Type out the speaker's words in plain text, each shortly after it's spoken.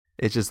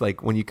It's just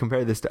like when you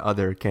compare this to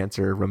other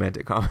cancer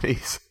romantic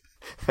comedies,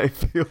 I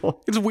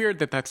feel it's weird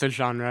that that's a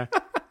genre.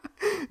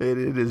 it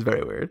is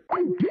very weird.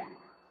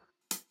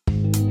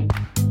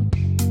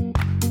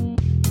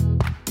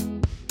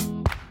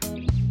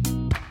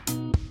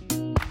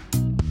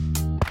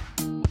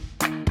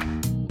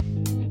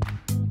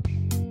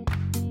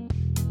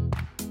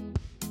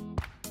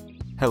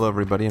 Hello,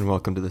 everybody, and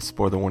welcome to the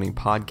Spoiler Warning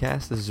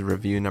Podcast. This is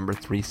review number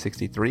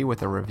 363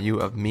 with a review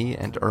of Me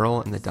and Earl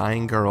and the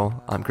Dying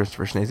Girl. I'm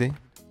Christopher Schnese.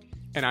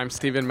 And I'm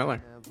Stephen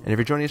Miller. And if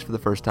you're joining us for the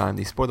first time,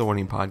 the Spoiler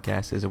Warning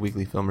Podcast is a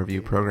weekly film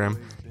review program.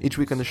 Each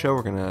week on the show,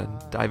 we're going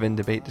to dive in,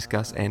 debate,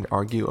 discuss, and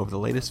argue over the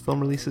latest film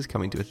releases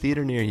coming to a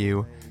theater near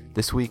you.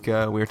 This week,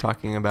 we're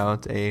talking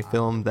about a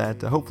film that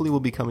hopefully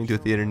will be coming to a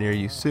theater near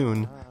you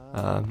soon.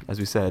 As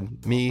we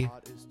said, Me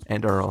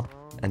and Earl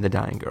and the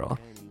Dying Girl.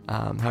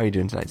 How are you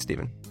doing tonight,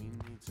 Stephen?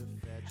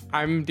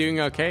 I'm doing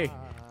okay,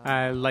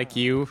 like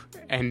you,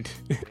 and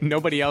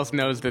nobody else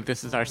knows that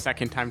this is our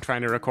second time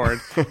trying to record,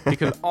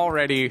 because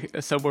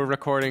so we're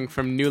recording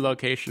from new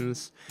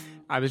locations.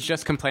 I was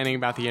just complaining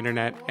about the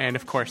internet, and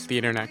of course the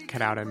internet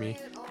cut out on me.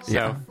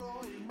 So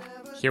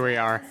Here we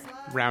are,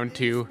 round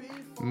two,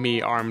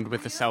 me armed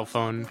with a cell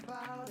phone,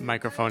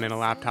 microphone, and a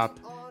laptop,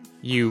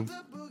 you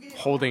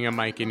holding a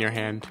mic in your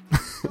hand.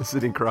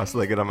 Sitting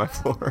cross-legged on my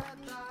floor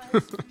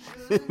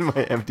in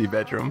my empty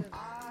bedroom.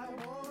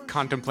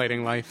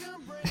 Contemplating life,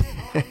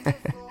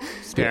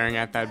 staring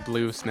at that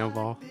blue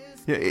snowball.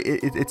 Yeah,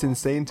 it's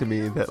insane to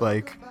me that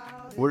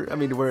we're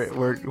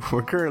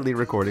currently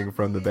recording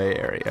from the Bay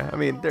Area. I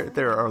mean,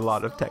 there are a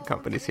lot of tech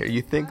companies here.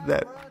 You think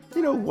that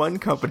one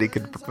company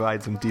could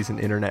provide some decent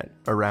internet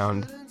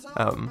around?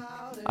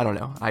 I don't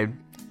know.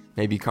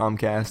 Maybe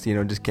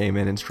Comcast, just came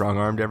in and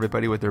strong-armed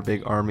everybody with their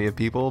big army of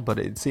people. But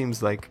it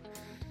seems like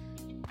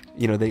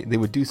they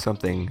would do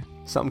something.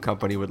 Some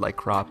company would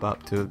crop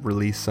up to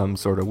release some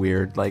sort of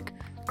weird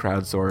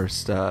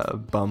crowdsourced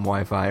bum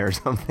Wi-Fi or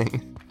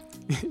something.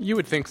 You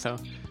would think so.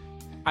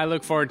 I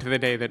look forward to the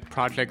day that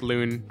Project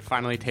Loon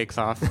finally takes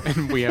off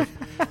and we have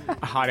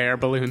hot air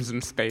balloons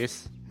in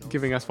space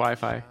giving us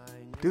Wi-Fi.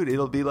 Dude,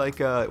 it'll be like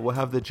we'll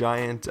have the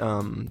giant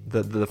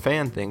the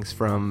fan things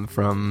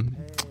from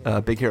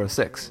Big Hero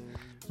 6.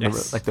 Remember,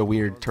 yes. The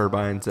weird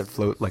turbines that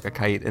float like a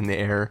kite in the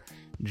air,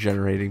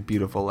 generating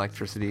beautiful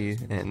electricity,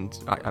 and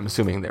I'm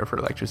assuming they're for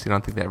electricity. I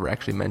don't think they ever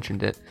actually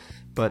mentioned it,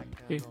 but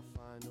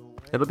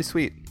it'll be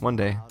sweet one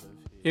day.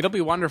 It'll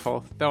be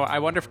wonderful, though. I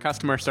wonder if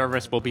customer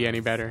service will be any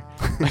better.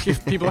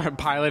 If people are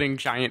piloting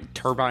giant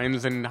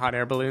turbines and hot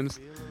air balloons.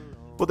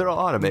 Well, they're all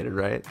automated,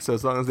 right? So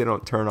as long as they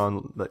don't turn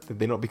on,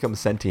 they don't become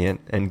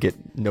sentient, and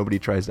nobody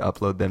tries to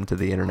upload them to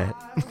the internet.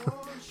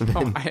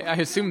 Then, I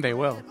assume they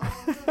will.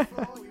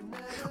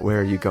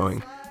 Where are you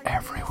going?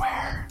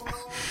 Everywhere.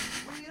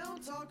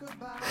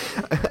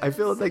 I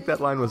feel like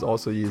that line was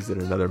also used in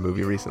another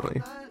movie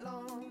recently.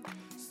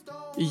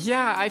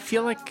 Yeah, I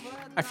feel like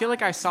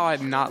I saw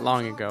it not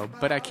long ago,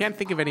 but I can't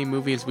think of any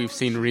movies we've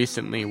seen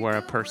recently where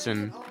a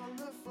person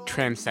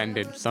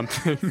transcended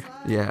something.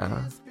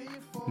 Yeah.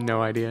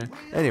 No idea.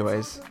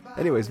 Anyways,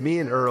 Me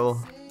and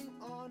Earl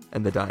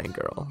and the Dying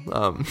Girl.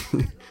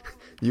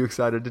 You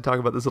excited to talk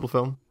about this little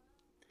film?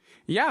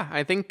 Yeah,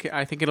 I think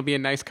it'll be a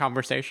nice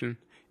conversation.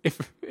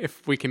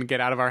 If we can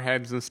get out of our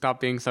heads and stop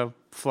being so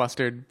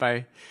flustered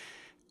by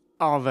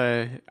all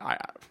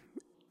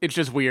it's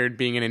just weird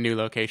being in a new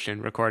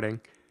location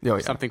recording. Oh, yeah.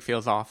 Something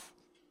feels off.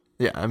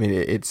 Yeah, I mean,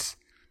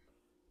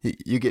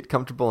 you get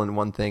comfortable in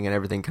one thing and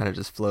everything kind of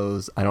just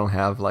flows. I don't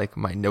have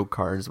my note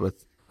cards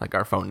with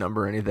our phone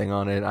number or anything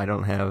on it. I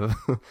don't have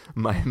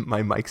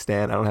my mic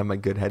stand. I don't have my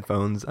good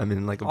headphones. I'm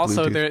in a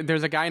also, Bluetooth.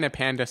 there's a guy in a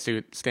panda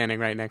suit standing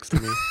right next to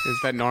me. Is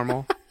that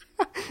normal?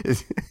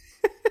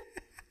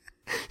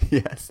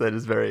 Yes, that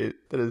is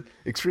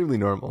extremely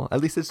normal. At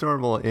least it's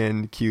normal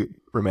in cute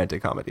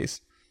romantic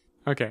comedies.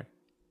 Okay.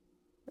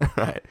 All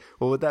right.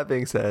 Well, with that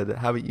being said,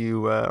 how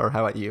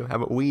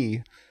about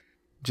we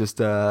just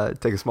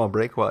take a small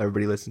break while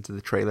everybody listens to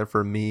the trailer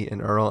for Me and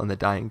Earl and the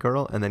Dying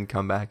Girl, and then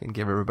come back and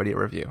give everybody a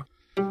review.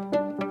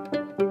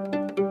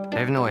 I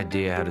have no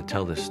idea how to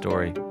tell this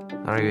story.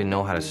 I don't even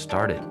know how to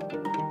start it.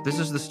 This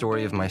is the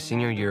story of my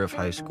senior year of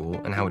high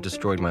school and how it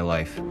destroyed my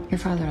life. Your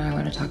father and I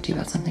want to talk to you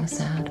about something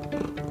sad.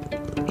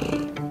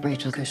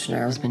 Rachel Kushner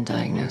has been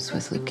diagnosed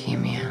with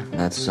leukemia.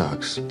 That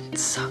sucks. It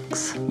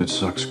sucks. It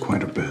sucks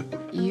quite a bit.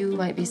 You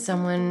might be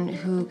someone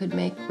who could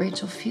make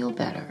Rachel feel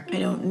better. I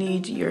don't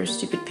need your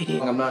stupid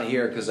pity. I'm not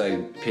here because I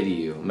pity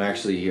you. I'm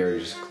actually here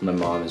just my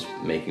mom is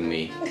making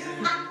me.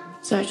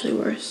 It's actually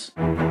worse.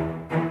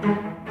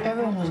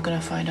 Everyone was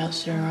gonna find out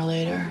sooner or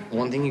later.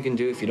 One thing you can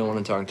do if you don't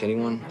want to talk to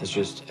anyone is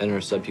just enter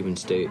a subhuman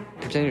state.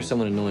 Pretend you're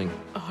someone annoying.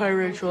 Hi,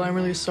 Rachel. I'm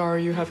really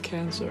sorry you have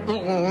cancer.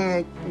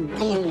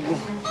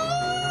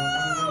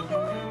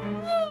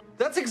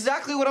 That's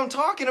exactly what I'm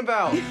talking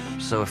about!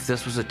 So if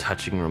this was a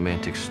touching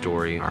romantic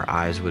story, our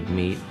eyes would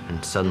meet,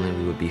 and suddenly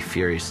we would be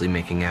furiously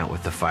making out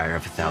with the fire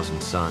of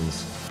 1,000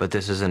 suns. But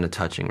this isn't a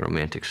touching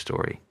romantic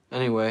story.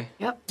 Anyway.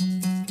 Yep.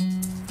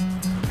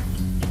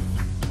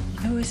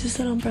 Who is this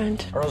little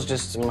Brent? Earl's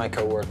just my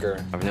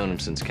coworker. I've known him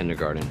since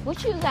kindergarten.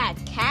 What you got,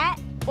 cat?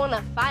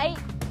 Wanna fight?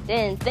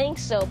 Didn't think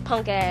so,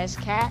 punk-ass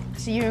cat.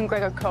 So you and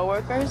Greg are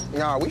co-workers?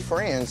 Nah, we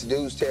friends.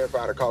 Dude's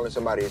terrified of calling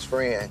somebody his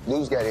friend.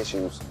 Dude's got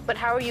issues. But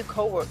how are you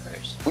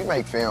co-workers? We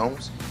make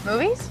films.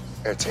 Movies?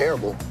 They're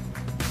terrible.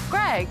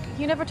 Greg,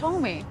 you never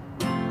told me.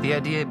 The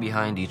idea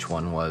behind each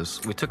one was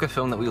we took a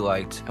film that we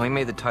liked and we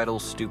made the title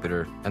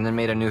stupider and then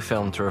made a new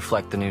film to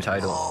reflect the new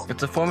title.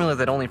 It's a formula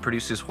that only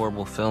produces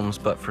horrible films,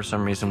 but for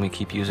some reason we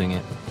keep using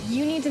it.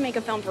 You need to make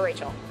a film for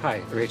Rachel.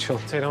 Hi, Rachel.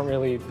 I don't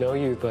really know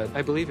you, but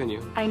I believe in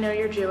you. I know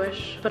you're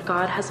Jewish, but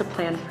God has a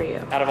plan for you.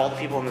 Out of all the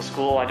people in the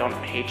school, I don't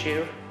hate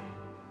you.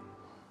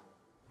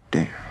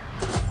 Damn.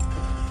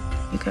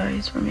 You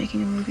guys were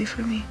making a movie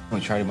for me.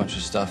 We tried a bunch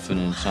of stuff and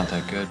it's not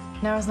that good.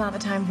 Now is not the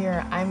time for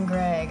your I'm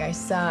Greg, I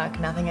suck,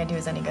 nothing I do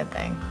is any good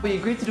thing. We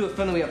agreed to do a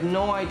film that we have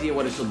no idea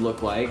what it should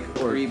look like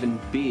or even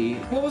be.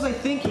 What was I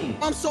thinking?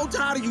 I'm so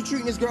tired of you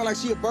treating this girl like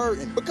she a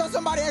burden. Because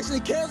somebody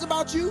actually cares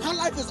about you, her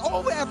life is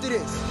over after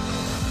this.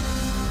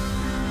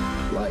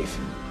 Life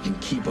can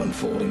keep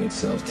unfolding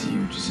itself to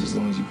you just as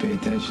long as you pay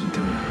attention to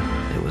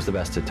it. It was the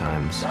best of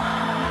times.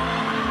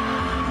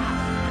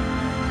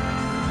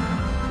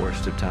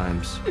 Worst of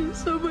times.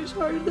 It's so much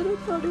harder than I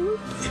thought it would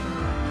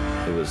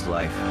be. It was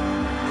life.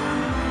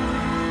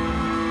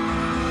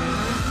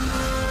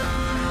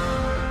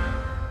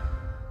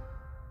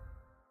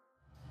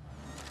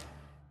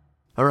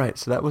 All right,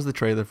 so that was the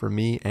trailer for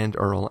Me and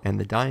Earl and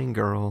the Dying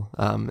Girl.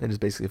 It is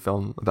basically a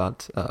film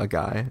about a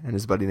guy and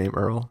his buddy named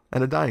Earl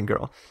and a dying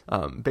girl.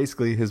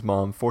 Basically, his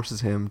mom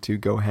forces him to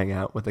go hang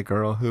out with a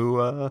girl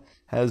who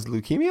has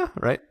leukemia,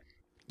 right?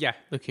 Yeah,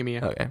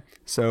 leukemia. Okay.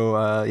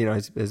 So,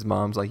 his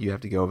mom's like, you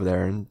have to go over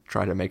there and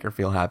try to make her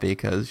feel happy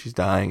because she's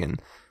dying and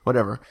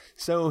whatever.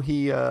 So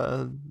he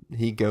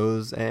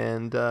goes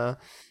and,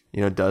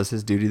 does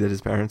his duty that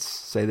his parents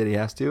say that he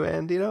has to.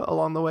 And,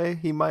 along the way,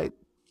 he might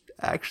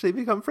actually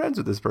become friends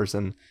with this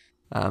person.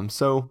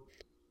 So,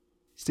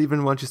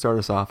 Stephen, why don't you start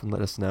us off and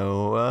let us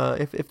know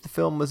if the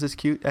film was as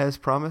cute as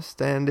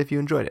promised and if you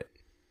enjoyed it.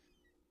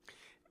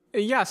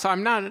 Yeah, so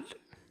I'm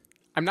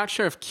not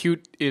sure if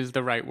cute is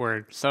the right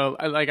word. So,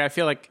 I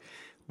feel like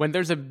when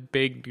there's a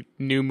big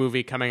new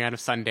movie coming out of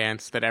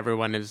Sundance that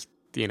everyone is,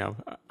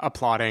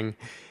 applauding,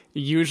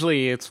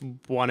 usually it's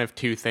one of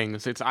two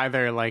things. It's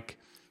either like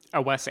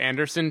a Wes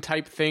Anderson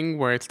type thing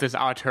where it's this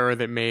auteur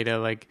that made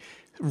a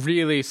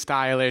really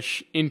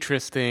stylish,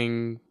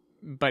 interesting,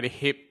 but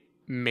hip,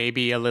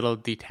 maybe a little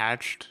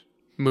detached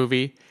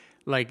movie.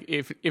 Like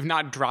if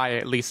not dry,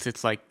 at least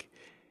it's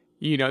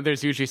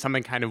there's usually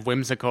something kind of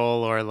whimsical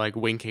or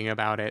winking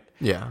about it.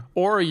 Yeah.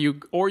 Or you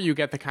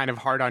get the kind of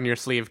hard on your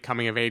sleeve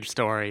coming of age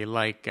story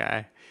like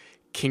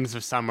Kings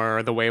of Summer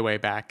or The Way, Way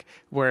Back,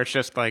 where it's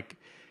just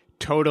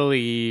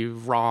totally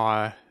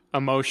raw,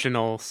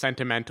 emotional,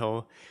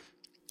 sentimental,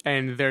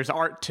 and there's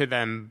art to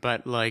them,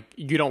 but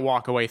you don't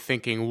walk away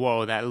thinking,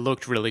 whoa, that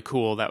looked really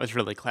cool, that was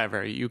really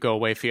clever. You go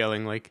away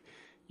feeling like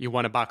you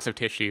won a box of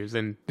tissues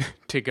and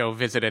to go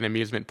visit an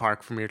amusement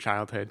park from your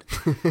childhood.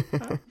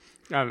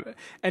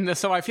 And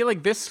so I feel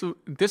like this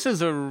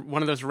is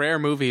one of those rare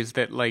movies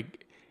that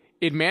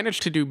it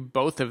managed to do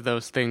both of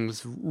those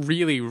things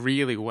really,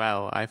 really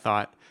well, I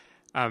thought.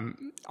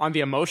 On the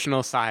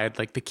emotional side,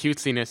 the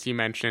cutesiness you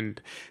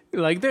mentioned,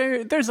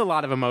 there's a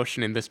lot of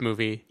emotion in this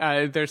movie.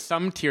 There's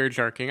some tear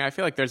jerking. I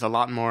feel like there's a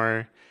lot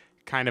more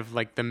kind of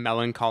the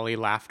melancholy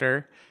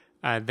laughter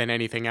than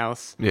anything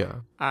else. Yeah.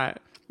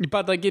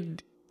 But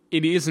it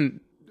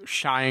isn't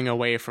shying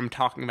away from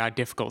talking about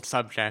difficult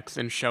subjects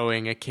and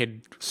showing a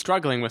kid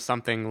struggling with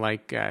something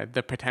like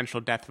the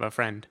potential death of a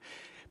friend.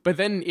 But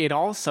then it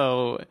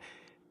also,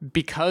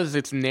 because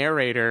its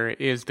narrator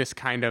is this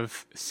kind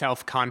of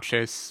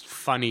self-conscious,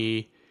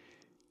 funny,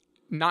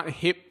 not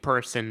hip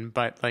person,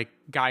 but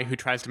guy who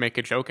tries to make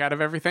a joke out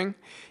of everything,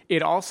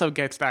 it also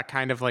gets that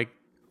kind of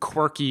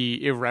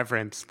quirky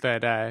irreverence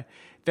that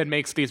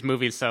makes these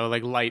movies so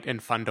light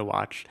and fun to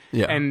watch.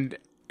 Yeah. And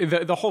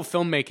the whole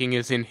filmmaking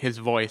is in his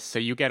voice, so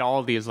you get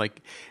all these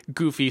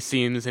goofy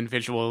scenes and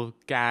visual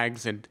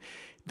gags and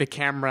the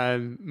camera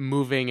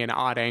moving in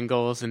odd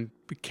angles and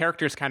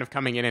characters kind of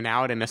coming in and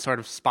out in a sort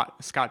of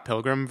Scott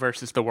Pilgrim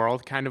versus the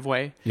world kind of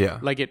way. Yeah.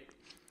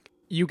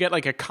 You get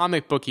a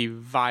comic booky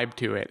vibe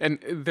to it. And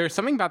there's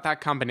something about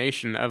that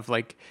combination of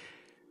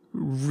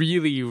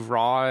really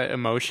raw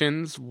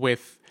emotions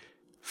with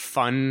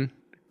fun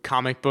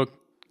comic book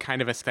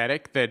kind of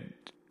aesthetic that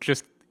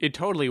just, it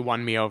totally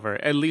won me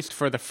over, at least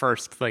for the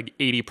first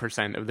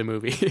 80% of the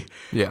movie.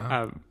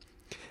 Yeah.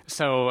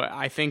 So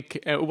I think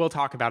we'll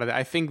talk about it.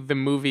 I think the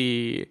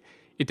movie,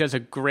 it does a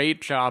great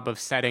job of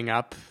setting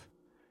up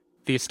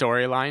the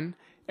storyline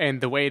and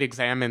the way it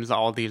examines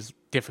all these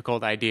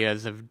difficult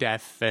ideas of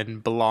death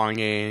and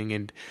belonging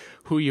and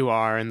who you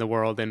are in the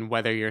world and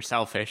whether you're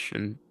selfish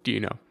and,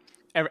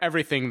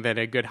 everything that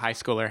a good high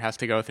schooler has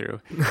to go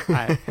through.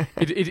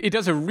 It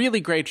does a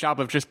really great job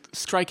of just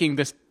striking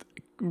this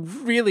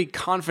really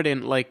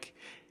confident,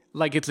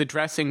 it's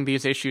addressing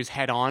these issues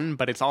head on,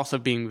 but it's also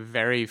being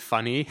very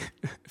funny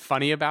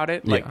about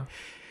it.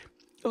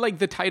 like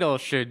the title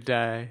should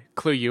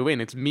clue you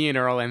in. It's Me and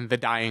Earl and the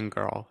Dying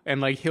Girl.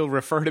 And like he'll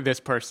refer to this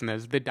person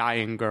as the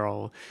Dying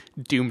Girl,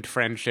 doomed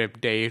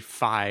friendship day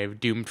 5,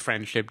 doomed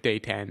friendship day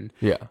 10.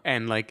 Yeah.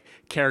 And like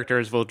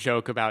characters will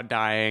joke about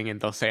dying and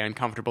they'll say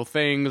uncomfortable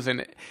things.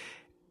 And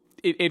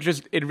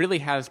it really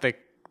has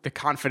the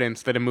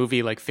confidence that a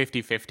movie like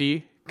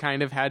 50-50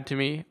 kind of had to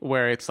me,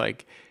 where it's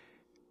like,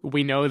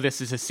 we know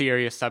this is a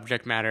serious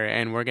subject matter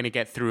and we're going to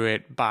get through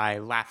it by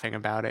laughing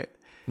about it.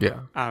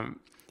 Yeah.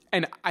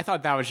 And I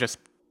thought that was just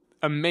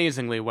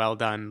amazingly well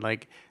done.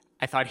 Like,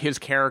 I thought his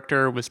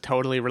character was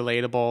totally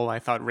relatable. I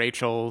thought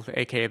Rachel,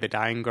 aka the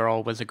Dying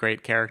Girl, was a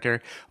great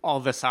character. All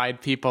the side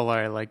people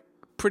are like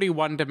pretty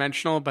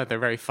one-dimensional, but they're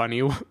very funny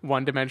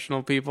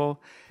one-dimensional people.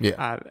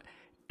 Yeah.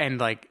 And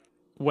like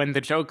when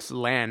the jokes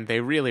land, they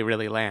really,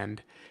 really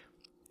land.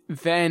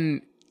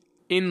 Then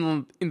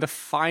in the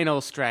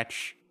final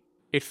stretch,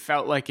 it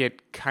felt like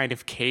it kind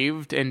of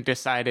caved and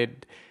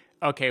decided,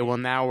 okay, well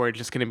now we're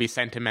just going to be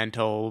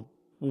sentimental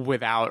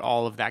without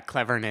all of that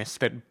cleverness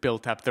that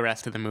built up the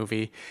rest of the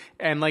movie.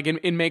 And like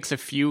it makes a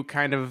few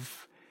kind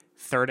of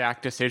third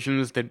act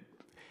decisions that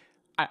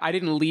I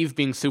didn't leave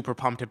being super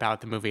pumped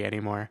about the movie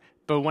anymore.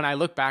 But when I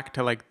look back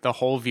to like the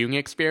whole viewing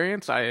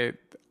experience, I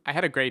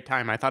had a great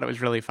time. I thought it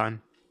was really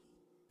fun.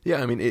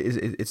 Yeah, I mean,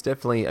 it's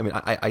definitely. I mean,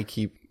 I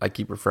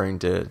keep referring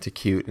to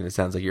cute, and it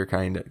sounds like you're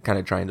kind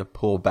of trying to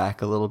pull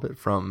back a little bit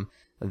from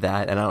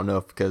that. And I don't know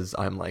if because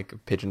I'm like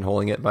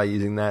pigeonholing it by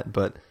using that,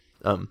 but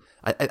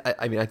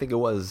I mean, I think it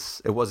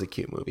was a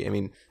cute movie. I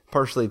mean,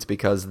 partially it's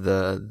because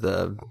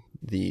the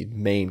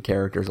main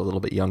character is a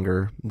little bit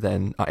younger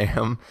than I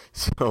am,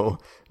 so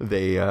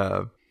they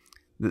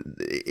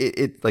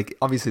it like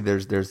obviously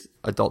there's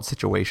adult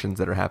situations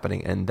that are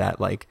happening and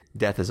that like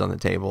death is on the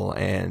table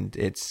and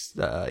it's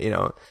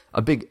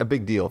a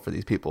big deal for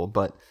these people,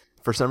 but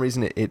for some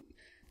reason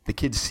the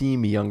kids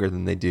seem younger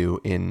than they do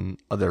in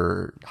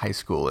other high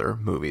schooler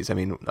movies. I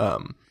mean,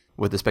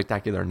 with The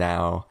Spectacular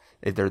Now,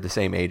 they're the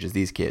same age as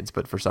these kids,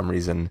 but for some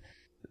reason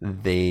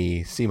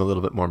they seem a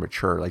little bit more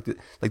mature. Like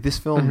this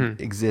film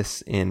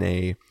exists in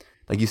a,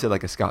 like you said,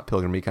 like a Scott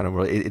Pilgrim kind of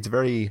world. It's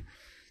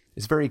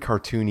very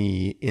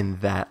cartoony in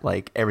that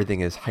like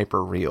everything is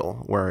hyper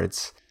real, where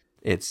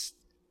it's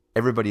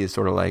everybody is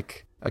sort of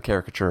like a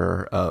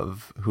caricature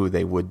of who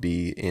they would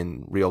be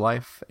in real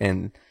life,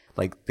 and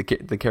like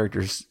the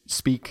characters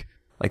speak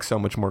like so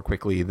much more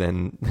quickly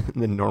than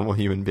normal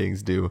human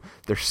beings do.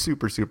 They're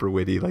super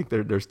witty. Like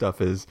their stuff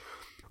is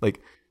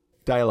like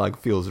dialogue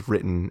feels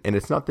written, and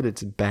it's not that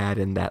it's bad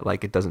in that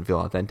like it doesn't feel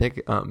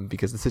authentic,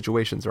 because the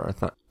situations are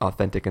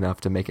authentic enough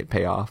to make it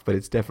pay off, but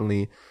it's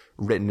definitely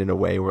written in a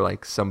way where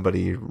like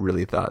somebody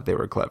really thought they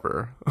were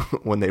clever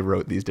when they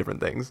wrote these different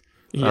things.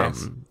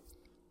 Yes.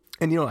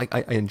 And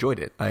I enjoyed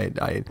it.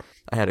 I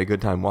had a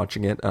good time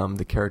watching it.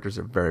 The characters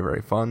are very,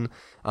 very fun.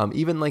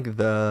 Even like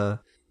the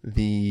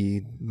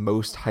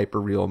most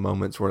hyper real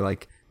moments where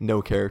like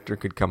no character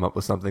could come up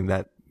with something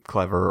that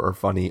clever or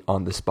funny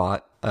on the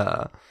spot.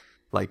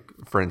 Like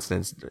for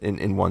instance,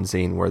 in one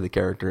scene where the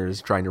character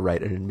is trying to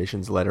write an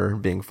admissions letter,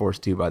 being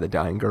forced to by the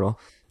dying girl,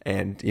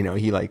 and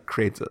he like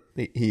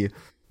he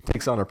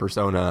takes on a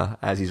persona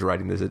as he's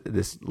writing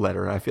this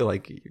letter. And I feel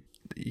like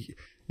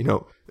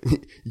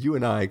you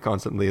and I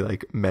constantly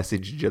like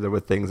message each other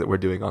with things that we're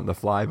doing on the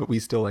fly, but we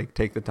still like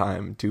take the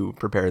time to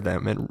prepare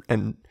them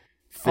and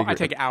I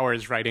take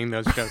hours writing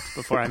those jokes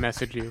before I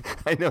message you.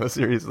 I know,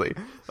 seriously.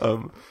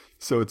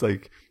 So it's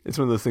like, it's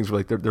one of those things where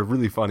like they're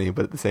really funny,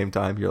 but at the same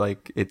time you're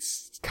like,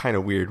 it's kind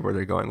of weird where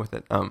they're going with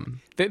it.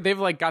 They've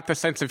like got the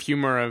sense of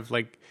humor of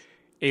like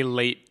a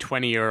late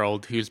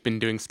 20-year-old who's been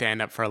doing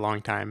stand-up for a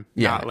long time.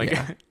 Not like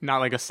a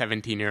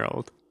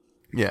 17-year-old.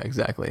 Yeah,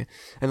 exactly.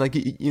 And like,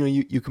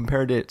 you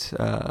compared it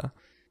a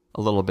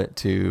little bit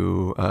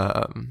to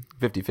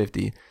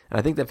 50-50. And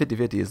I think that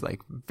 50-50 is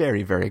like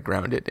very, very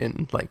grounded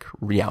in like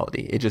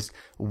reality. It just,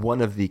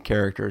 one of the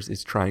characters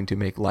is trying to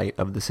make light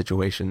of the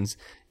situations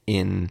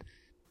in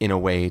a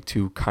way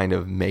to kind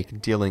of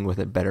make dealing with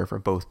it better for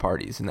both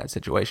parties in that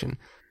situation.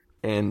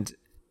 And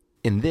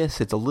in this,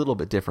 it's a little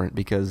bit different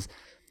because,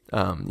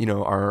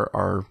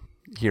 our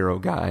hero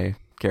guy,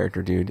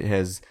 character dude,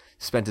 has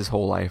spent his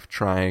whole life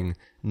trying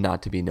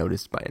not to be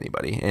noticed by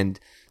anybody. And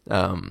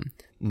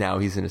now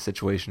he's in a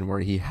situation where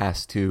he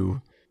has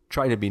to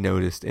try to be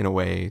noticed in a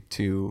way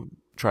to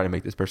try to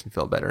make this person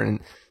feel better.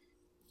 And,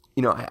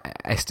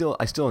 I still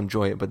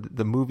enjoy it, but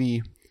the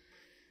movie,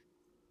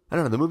 I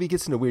don't know, the movie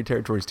gets into weird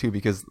territories too,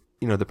 because,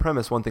 the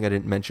premise, one thing I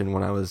didn't mention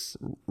when I was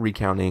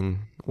recounting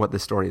what the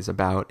story is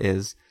about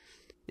is,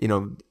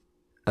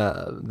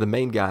 the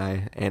main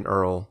guy and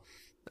Earl,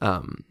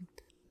 one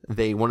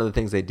of the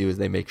things they do is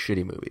they make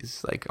shitty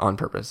movies, like on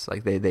purpose.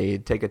 Like they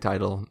take a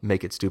title,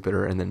 make it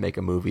stupider, and then make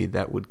a movie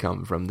that would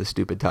come from the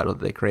stupid title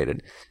that they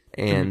created.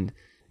 And,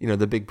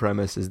 the big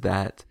premise is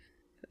that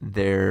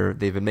they've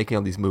been making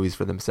all these movies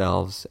for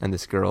themselves, and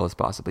this girl is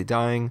possibly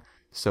dying.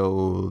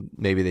 So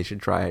maybe they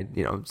should try,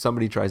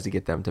 somebody tries to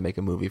get them to make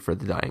a movie for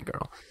the dying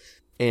girl.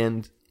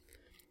 And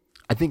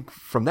I think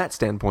from that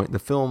standpoint, the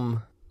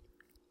film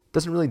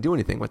doesn't really do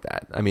anything with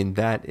that. I mean,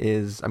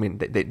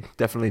 they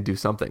definitely do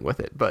something with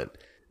it, but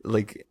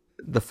like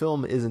the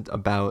film isn't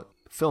about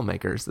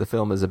filmmakers. The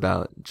film is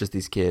about just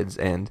these kids,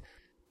 and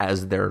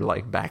as their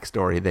like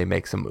backstory, they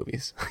make some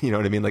movies. You know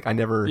what I mean? Like I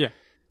never,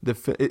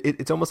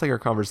 it's almost like our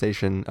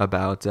conversation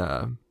about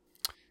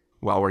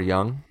While We're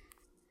Young.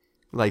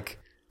 Like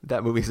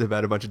that movie's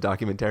about a bunch of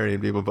documentarian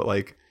people, but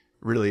like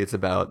really it's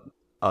about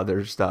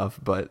other stuff,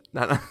 but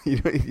not, you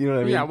know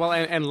what I mean? Yeah, well,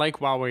 and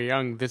like While We're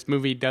Young, this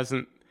movie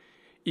doesn't,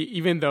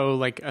 even though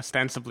like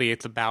ostensibly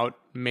it's about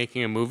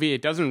making a movie,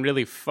 it doesn't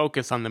really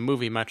focus on the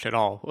movie much at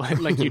all.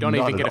 Like you don't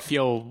even get a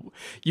feel,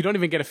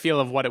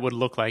 of what it would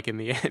look like in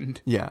the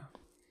end. Yeah.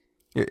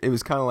 It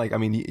was kind of like, I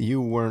mean, you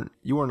weren't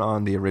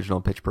on the original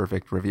Pitch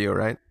Perfect review,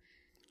 right?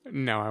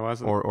 No, I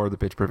wasn't. Or the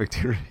Pitch Perfect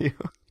 2 review.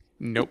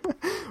 Nope.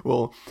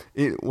 Well,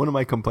 one of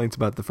my complaints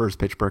about the first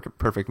Pitch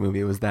Perfect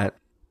movie was that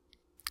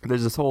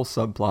there's this whole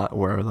subplot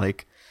where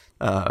like,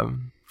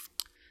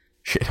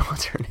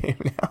 what's her name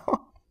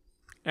now?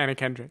 Anna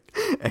Kendrick.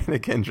 Anna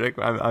Kendrick.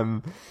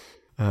 I'm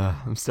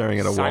staring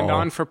at a wall. Signed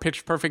on for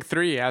Pitch Perfect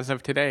 3 as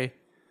of today.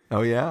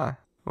 Oh yeah.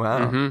 Wow.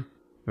 Mm-hmm.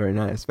 Very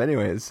nice. But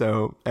anyways,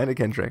 so Anna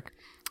Kendrick.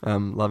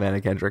 Love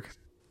Anna Kendrick.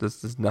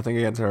 This is nothing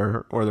against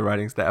her or the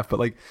writing staff, but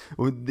like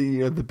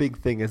the big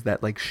thing is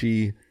that like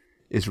she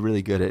is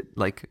really good at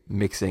like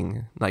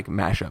mixing like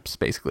mashups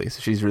basically. So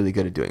she's really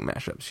good at doing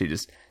mashups. She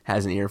just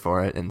has an ear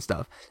for it and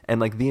stuff. And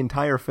like the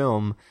entire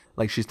film,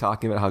 like she's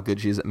talking about how good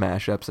she is at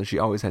mashups and she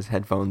always has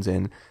headphones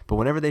in. But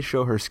whenever they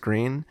show her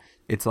screen,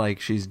 it's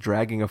like she's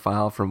dragging a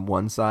file from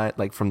one side,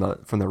 like from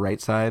the right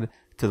side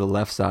to the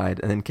left side,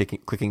 and then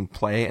clicking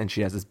play, and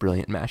she has this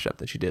brilliant mashup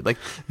that she did. Like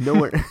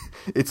nowhere,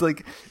 it's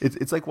like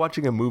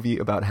watching a movie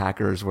about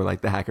hackers where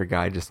like the hacker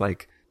guy just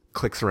like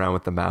clicks around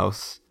with the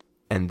mouse,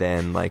 and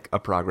then like a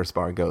progress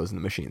bar goes and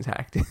the machine's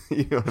hacked.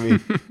 You know what I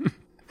mean?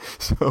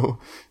 So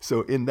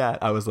in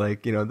that, I was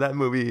like, that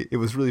movie, it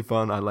was really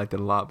fun. I liked it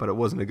a lot, but it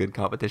wasn't a good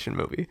competition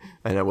movie,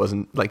 and it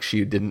wasn't like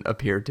she didn't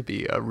appear to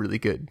be a really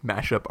good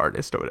mashup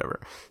artist or whatever.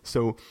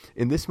 So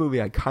in this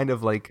movie, I kind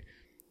of like,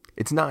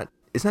 it's not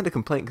a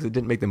complaint because it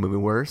didn't make the movie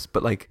worse,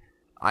 but like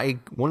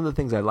one of the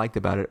things I liked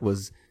about it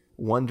was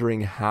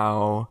wondering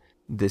how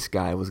this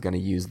guy was going to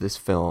use this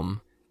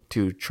film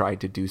to try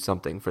to do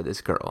something for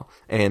this girl.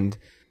 And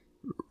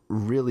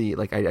really,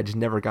 like, I just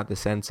never got the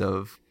sense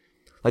of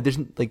like, there's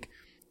like,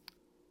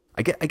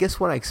 I guess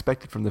what I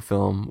expected from the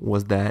film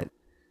was that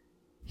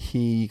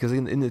because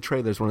in the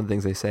trailers, one of the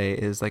things they say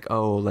is like,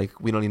 oh, like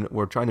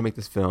we're trying to make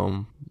this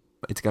film.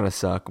 It's going to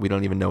suck. We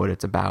don't even know what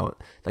it's about.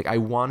 Like I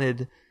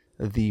wanted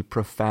the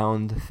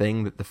profound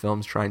thing that the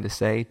film's trying to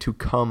say to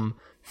come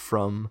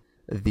from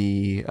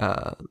the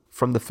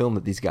film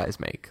that these guys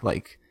make,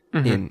 like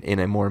in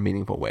a more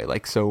meaningful way.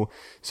 Like so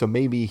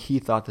maybe he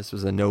thought this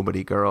was a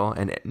nobody girl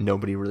and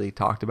nobody really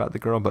talked about the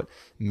girl, but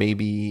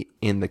maybe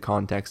in the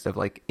context of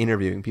like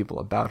interviewing people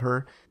about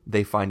her,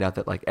 they find out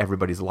that like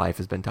everybody's life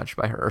has been touched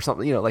by her or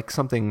something, like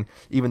something,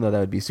 even though that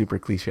would be super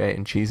cliche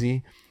and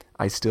cheesy,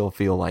 I still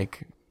feel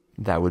like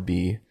that would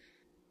be,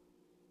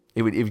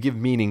 it would give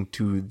meaning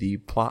to the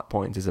plot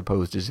points as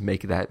opposed to just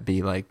make that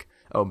be like,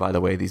 oh, by the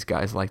way, these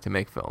guys like to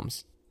make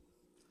films.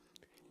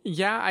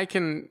 Yeah, I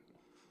can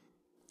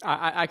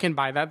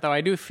buy that, though.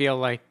 I do feel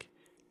like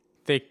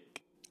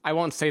I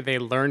won't say they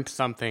learned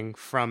something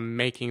from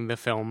making the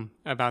film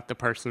about the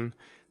person,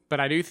 but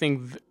I do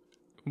think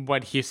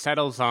what he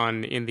settles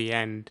on in the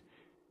end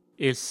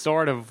is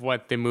sort of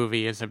what the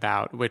movie is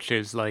about, which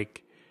is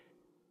like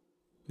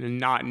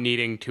not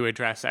needing to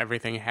address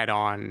everything head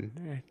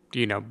on,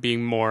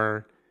 being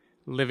more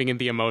living in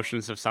the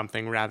emotions of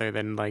something rather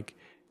than like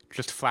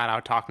just flat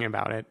out talking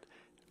about it.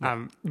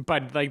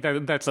 But like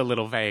that's a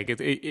little vague.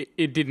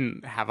 It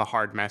didn't have a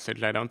hard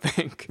message, I don't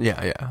think.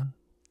 Yeah.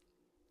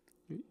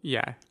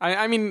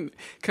 I mean,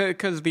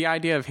 because the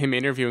idea of him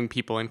interviewing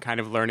people and kind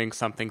of learning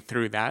something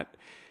through that,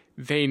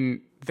 they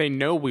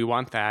know we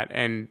want that,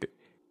 and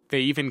they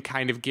even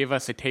kind of give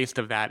us a taste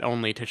of that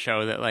only to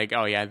show that like,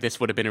 oh yeah, this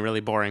would have been a really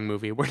boring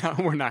movie. We're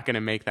not going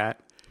to make that.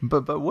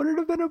 But would it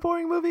have been a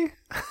boring movie?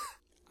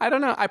 I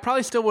don't know. I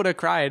probably still would have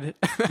cried.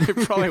 I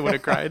probably would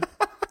have cried.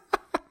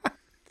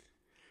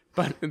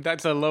 But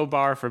that's a low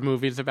bar for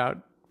movies about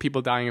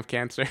people dying of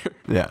cancer.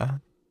 Yeah.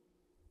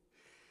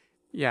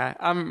 Yeah.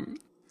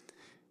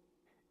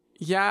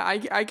 Yeah,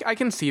 I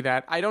can see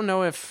that. I don't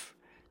know if...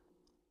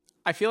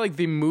 I feel like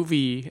the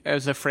movie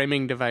as a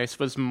framing device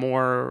was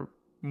more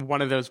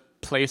one of those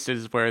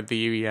places where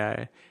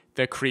the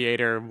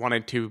creator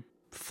wanted to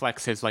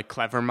flex his like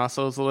clever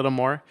muscles a little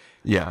more.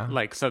 Yeah.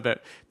 Like, so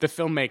that the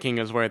filmmaking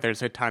is where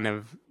there's a ton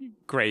of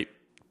great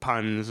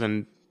puns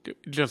and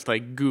just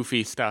like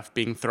goofy stuff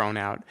being thrown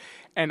out.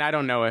 And I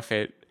don't know if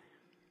it,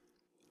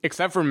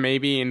 except for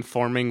maybe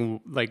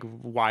informing like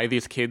why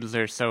these kids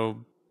are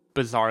so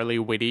bizarrely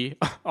witty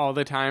all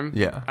the time.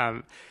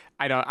 Yeah.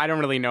 I don't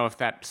really know if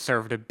that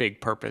served a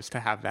big purpose to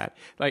have that.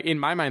 Like in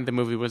my mind, the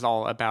movie was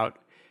all about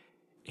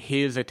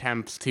his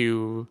attempts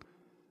to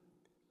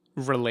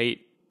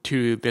relate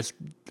to this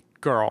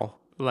girl,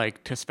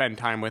 like to spend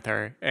time with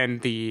her, and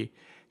the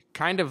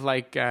kind of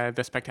like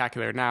The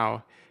Spectacular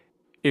Now,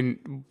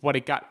 in what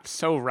it got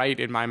so right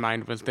in my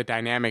mind was the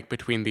dynamic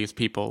between these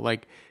people,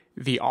 like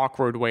the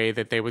awkward way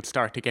that they would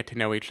start to get to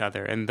know each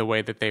other and the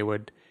way that they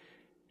would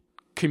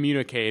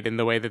communicate and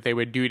the way that they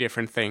would do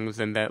different things,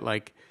 and that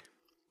like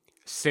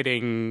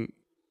sitting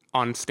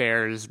on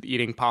stairs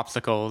eating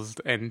popsicles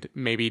and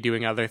maybe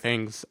doing other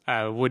things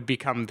would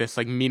become this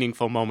like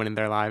meaningful moment in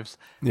their lives.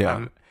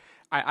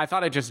 I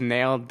thought it just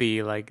nailed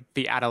the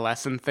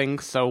adolescent thing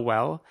so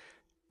well.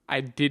 I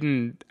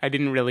didn't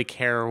really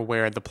care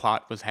where the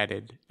plot was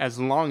headed as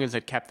long as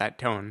it kept that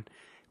tone,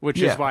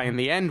 which is why in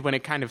the end, when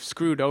it kind of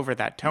screwed over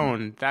that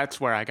tone, that's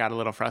where I got a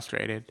little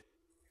frustrated.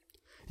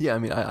 Yeah, I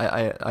mean,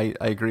 I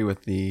agree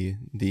with the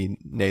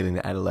nailing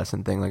the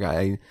adolescent thing.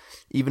 Like,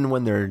 even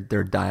when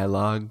their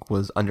dialogue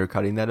was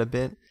undercutting that a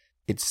bit,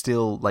 it's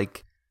still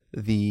like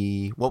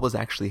what was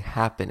actually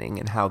happening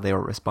and how they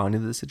were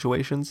responding to the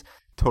situations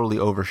totally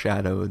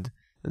overshadowed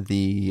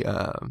the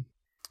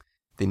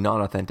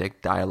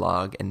non-authentic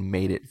dialogue and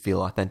made it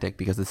feel authentic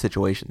because the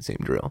situation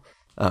seemed real.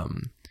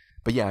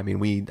 But yeah, I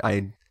mean,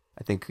 I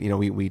think,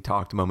 we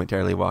talked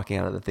momentarily walking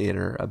out of the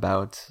theater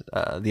about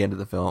the end of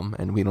the film,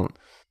 and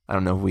I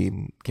don't know if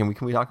can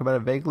we talk about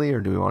it vaguely, or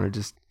do we want to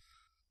just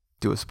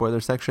do a spoiler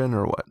section,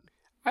 or what?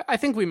 I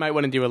think we might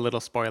want to do a little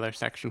spoiler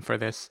section for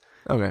this.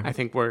 Okay. I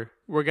think we're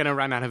going to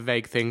run out of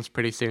vague things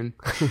pretty soon.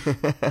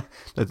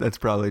 That's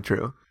probably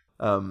true.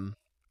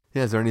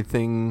 Yeah, is there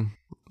anything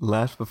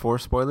left before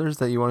spoilers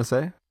that you want to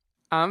say?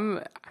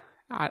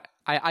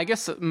 I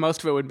guess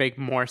most of it would make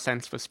more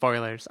sense with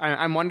spoilers.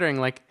 I'm wondering,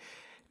 like,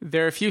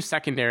 there are a few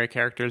secondary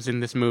characters in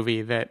this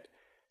movie that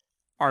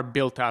are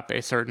built up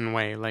a certain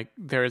way. Like,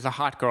 there is a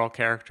hot girl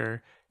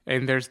character,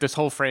 and there's this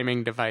whole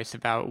framing device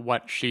about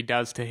what she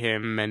does to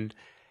him and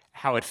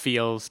how it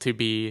feels to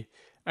be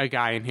a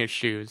guy in his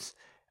shoes.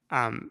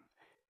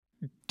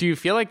 Do you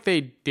feel like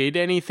they did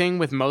anything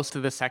with most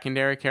of the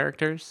secondary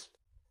characters?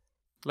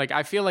 Like,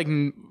 I feel like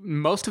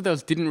most of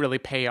those didn't really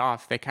pay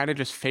off. They kind of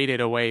just faded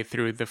away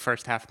through the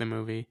first half of the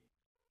movie.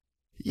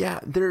 Yeah,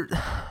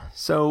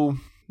 so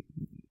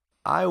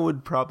I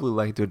would probably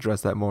like to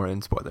address that more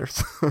in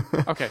spoilers.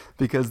 Okay.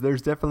 Because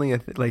there's definitely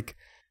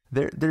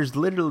there's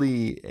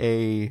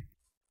literally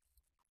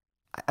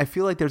I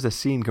feel like there's a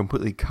scene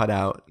completely cut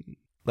out.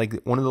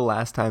 Like, one of the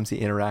last times he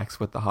interacts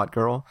with the hot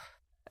girl,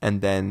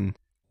 and then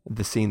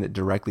the scene that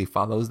directly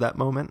follows that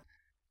moment,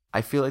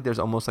 I feel like there's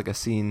almost like a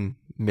scene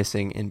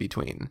missing in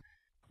between,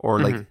 or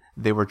like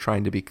they were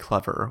trying to be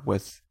clever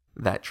with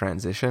that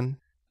transition.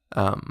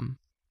 I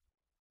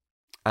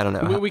don't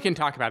know. We can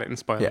talk about it in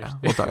spoilers. Yeah,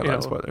 we'll talk about it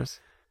in spoilers.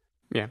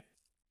 Yeah.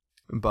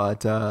 But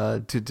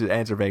to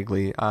answer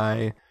vaguely,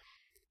 I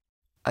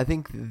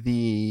think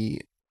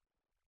the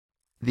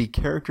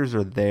characters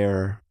are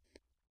there.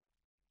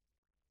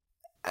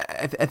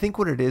 I think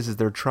what it is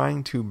they're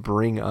trying to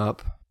bring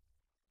up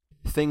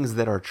things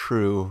that are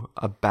true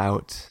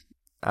about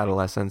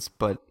adolescence,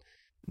 but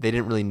they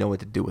didn't really know what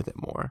to do with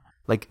it more.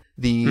 Like,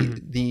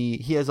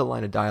 he has a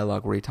line of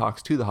dialogue where he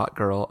talks to the hot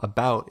girl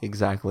about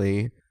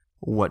exactly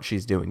what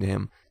she's doing to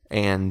him,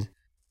 and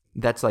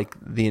that's like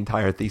the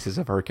entire thesis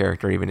of her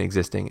character even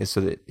existing, is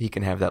so that he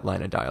can have that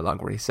line of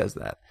dialogue where he says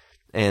that,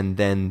 and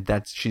then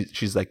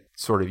she's like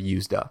sort of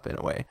used up in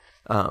a way.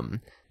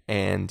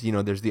 And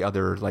there's the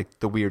other, like,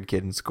 the weird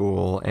kid in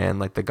school and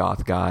like the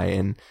goth guy,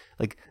 and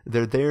like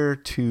they're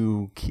there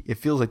it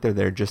feels like they're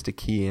there just to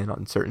key in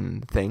on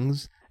certain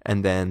things,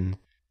 and then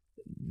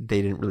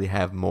they didn't really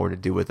have more to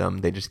do with them.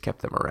 They just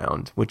kept them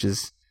around,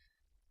 it's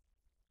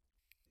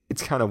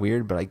kind of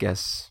weird, but I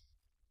guess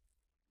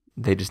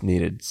they just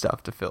needed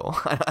stuff to fill.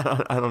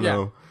 I don't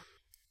know.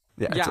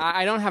 Yeah,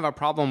 I don't have a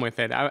problem with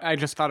it. I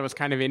just thought it was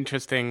kind of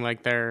interesting.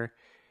 Like,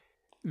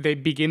 they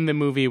begin the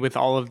movie with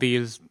all of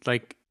these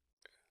like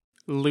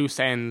loose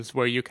ends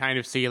where you kind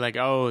of see like,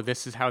 oh,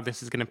 this is how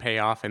this is going to pay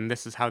off, and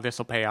this is how this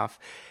will pay off.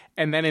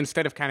 And then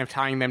instead of kind of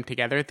tying them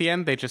together at the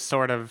end, they just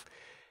sort of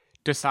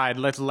decide,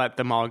 let's let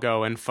them all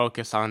go and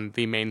focus on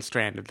the main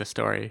strand of the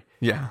story.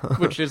 Yeah.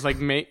 Which is like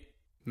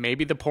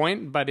maybe the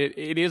point, but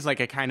it is like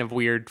a kind of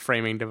weird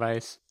framing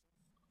device.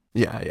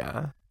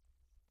 Yeah.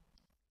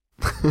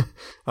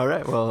 All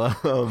right, well,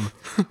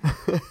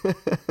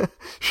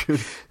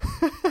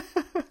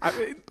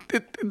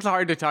 it's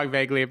hard to talk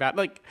vaguely about.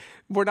 Like,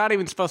 we're not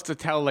even supposed to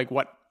tell like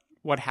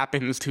what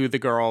happens to the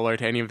girl or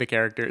to any of the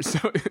characters.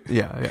 So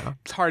yeah,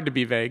 it's hard to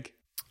be vague.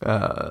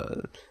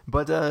 So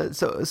what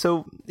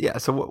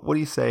do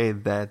you say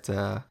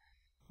that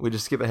we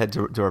just skip ahead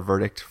to our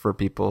verdict for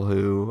people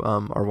who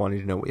are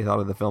wanting to know what you thought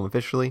of the film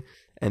officially,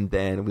 and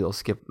then we'll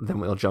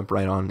jump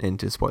right on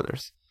into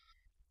spoilers.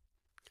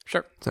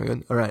 Sure. Sound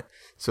good? All right.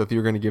 So if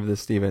you're going to give this,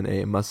 Steven,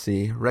 a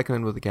must-see,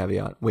 recommend with a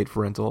caveat, wait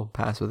for rental,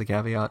 pass with a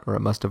caveat, or a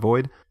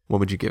must-avoid, what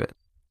would you give it?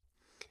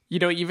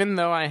 Even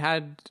though I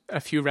had a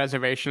few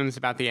reservations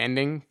about the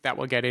ending that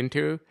we'll get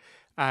into,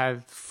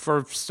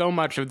 for so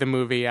much of the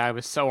movie, I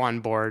was so on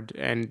board,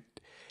 and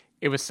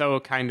it was so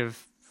kind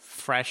of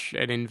fresh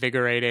and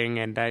invigorating,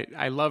 and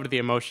I loved the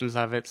emotions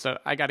of it, so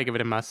I got to give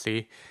it a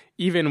must-see.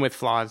 Even with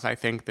flaws, I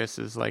think this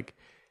is like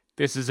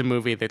this is a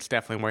movie that's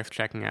definitely worth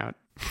checking out.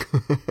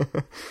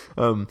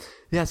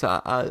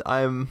 So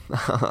I'm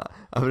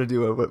I'm gonna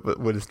do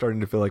what is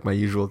starting to feel like my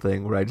usual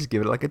thing, where I just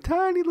give it like a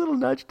tiny little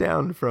nudge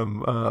down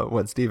from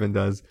what Steven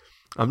does.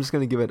 I'm just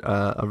gonna give it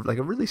a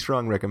really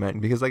strong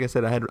recommend, because like I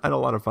said, I had a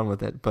lot of fun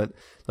with it. But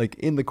like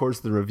in the course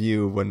of the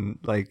review, when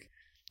like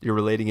you're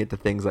relating it to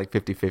things like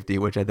 50/50,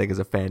 which I think is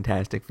a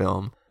fantastic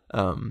film,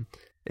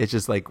 it's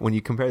just like when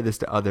you compare this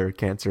to other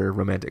cancer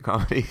romantic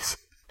comedies,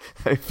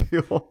 I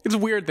feel it's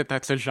weird that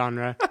that's a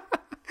genre.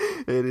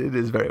 It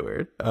is very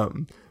weird.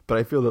 But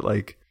I feel that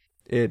like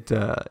it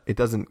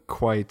doesn't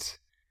quite.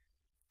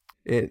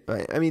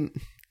 I mean,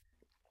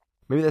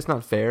 maybe that's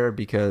not fair,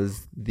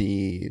 because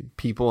the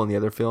people in the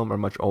other film are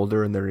much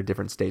older and they're in a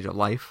different stage of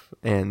life,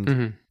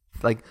 and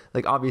like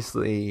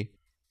obviously,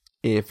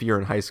 if you're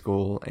in high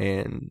school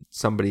and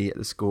somebody at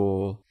the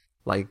school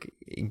like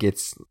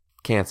gets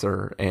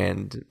cancer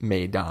and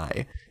may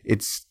die,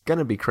 it's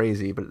gonna be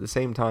crazy. But at the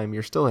same time,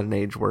 you're still at an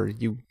age where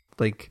you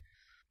like.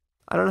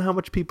 I don't know how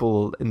much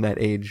people in that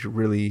age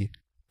really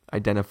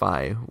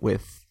identify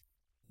with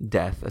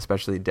death,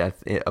 especially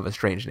death of a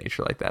strange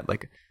nature like that.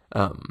 Like,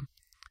 I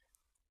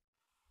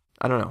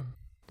don't know.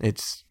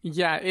 It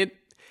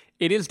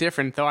is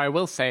different, though. I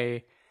will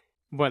say,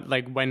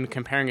 when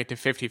comparing it to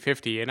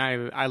 50/50, and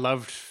I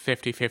loved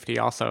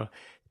 50/50 also,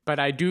 but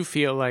I do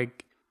feel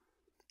like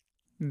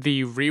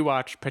the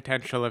rewatch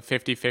potential of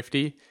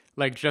 50/50,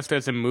 like just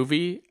as a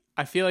movie,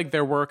 I feel like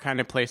there were kind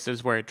of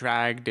places where it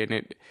dragged,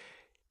 and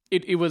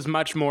it was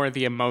much more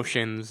the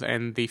emotions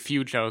and the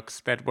few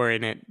jokes that were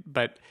in it,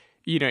 but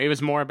it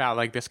was more about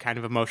like this kind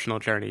of emotional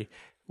journey.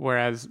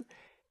 Whereas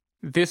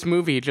this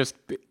movie just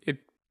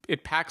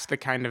it packs the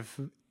kind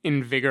of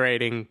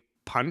invigorating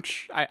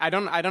punch. I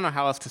don't know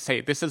how else to say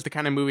it. This is the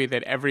kind of movie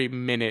that every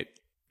minute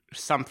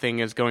something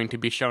is going to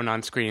be shown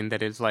on screen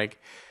that is like,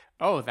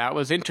 oh, that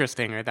was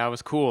interesting, or that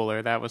was cool,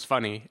 or that was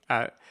funny.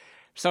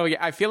 So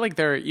yeah, I feel like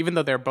even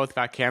though they're both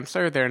about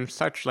cancer, they're in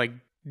such like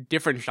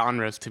different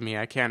genres to me.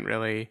 I can't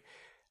really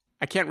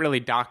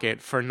dock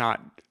it for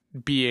not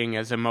being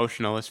as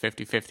emotional as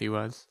 50/50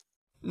 was.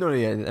 No,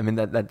 yeah, I mean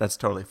that's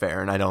totally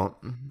fair, and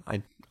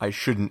I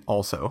shouldn't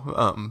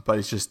also. But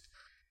it's just,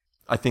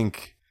 I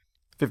think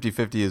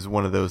 50/50 is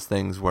one of those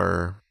things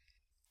where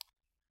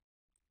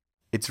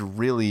it's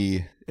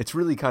really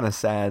kind of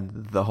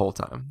sad the whole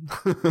time.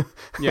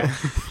 Yeah.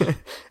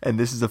 And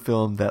this is a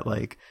film that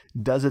like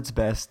does its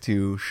best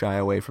to shy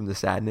away from the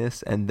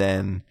sadness, and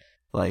then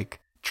like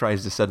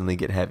tries to suddenly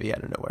get heavy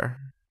out of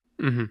nowhere.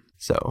 Mm-hmm.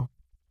 So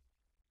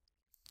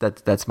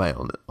that's my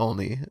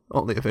only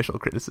official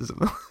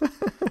criticism.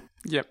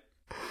 Yep,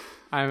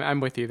 I'm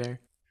with you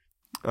there.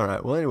 All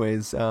right. Well,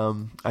 anyways,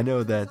 I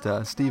know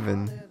that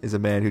Steven is a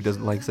man who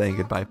doesn't like saying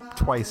goodbye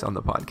twice on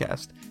the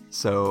podcast,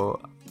 so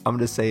I'm going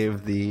to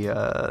save the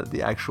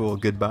actual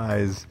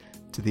goodbyes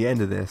to the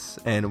end of this,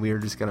 and we are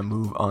just going to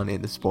move on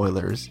into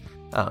spoilers.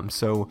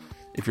 So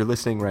if you're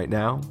listening right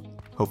now,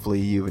 hopefully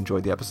you've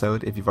enjoyed the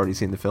episode. If you've already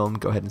seen the film,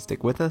 go ahead and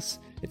stick with us.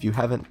 If you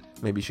haven't,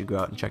 maybe you should go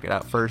out and check it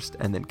out first,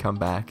 and then come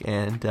back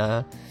and,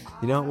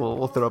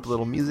 we'll throw up a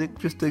little music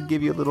just to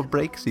give you a little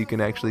break, so you can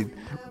actually,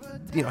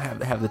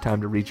 have the time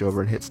to reach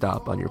over and hit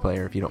stop on your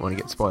player if you don't want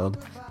to get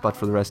spoiled. But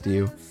for the rest of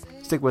you,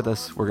 stick with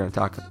us. We're going to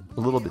talk a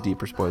little bit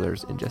deeper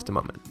spoilers in just a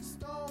moment.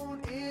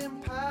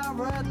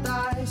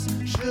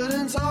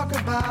 Shouldn't talk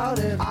about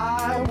it.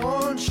 I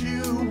want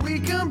you. We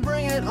can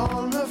bring it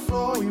on the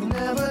floor. We've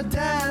never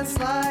danced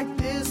like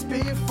this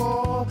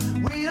before.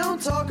 We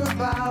don't talk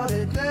about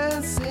it.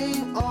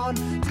 Dancing on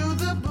to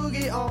the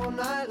boogie all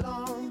night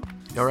long.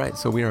 All right,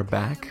 so we are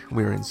back.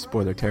 We're in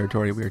spoiler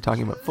territory. We are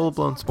talking about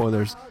full-blown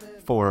spoilers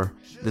for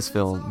this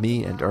film,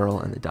 Me and Earl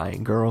and the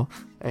Dying Girl.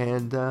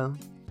 And,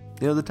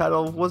 the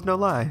title was no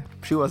lie.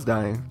 She was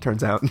dying,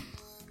 turns out.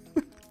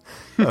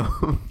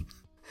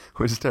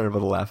 Which is terrible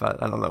to laugh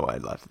at. I don't know why I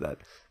laughed at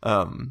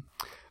that.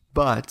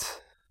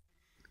 But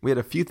we had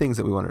a few things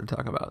that we wanted to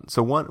talk about.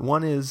 So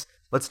one is,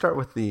 let's start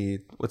with the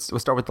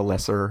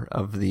lesser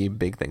of the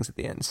big things at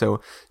the end.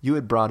 So you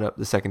had brought up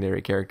the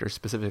secondary character,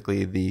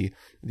 specifically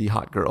the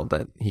hot girl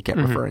that he kept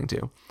referring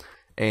to.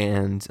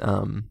 And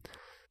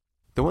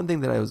the one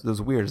thing that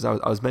was weird is I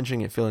was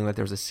mentioning it feeling like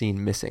there was a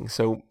scene missing.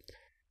 So,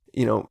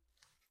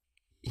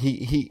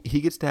 he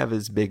gets to have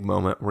his big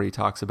moment where he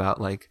talks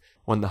about like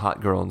when the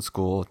hot girl in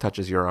school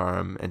touches your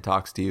arm and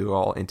talks to you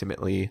all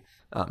intimately.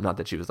 Not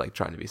that she was like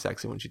trying to be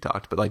sexy when she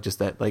talked, but like just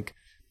that like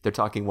they're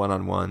talking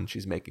one-on-one.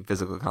 She's making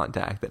physical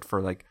contact that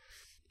for like,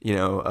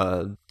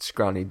 a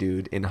scrawny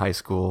dude in high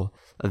school,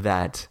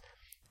 that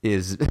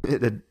is,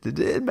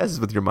 it messes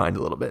with your mind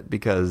a little bit,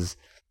 because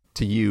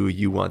to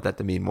you want that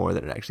to mean more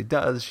than it actually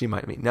does. She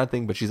might mean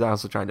nothing, but she's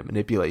also trying to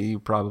manipulate you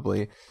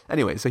probably.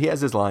 Anyway, so he has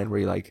this line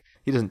where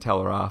he doesn't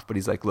tell her off, but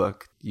he's like,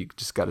 look, you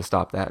just got to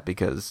stop that,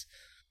 because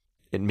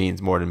it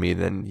means more to me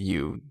than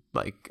you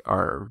like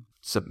are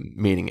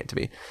meaning it to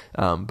be.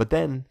 But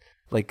then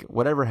like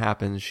whatever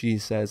happens, she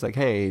says like,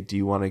 hey, do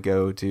you want to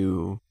go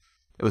to,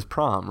 it was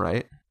prom,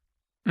 right?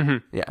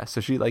 Mm-hmm. Yeah.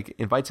 So she like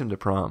invites him to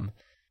prom,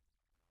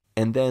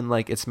 And then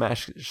like it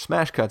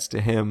smash cuts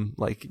to him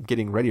like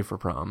getting ready for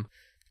prom.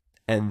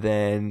 And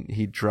then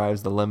he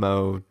drives the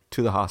limo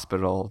to the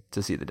hospital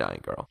to see the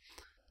dying girl.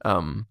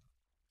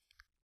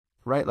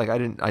 Right? Like I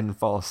didn't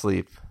fall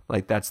asleep.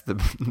 Like that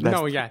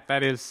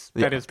is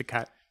the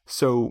cut.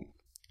 So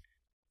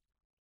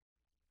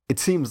it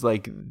seems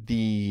like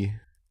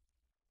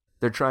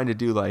they're trying to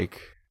do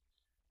like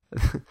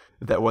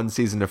that one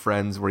season of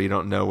Friends where you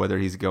don't know whether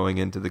he's going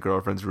into the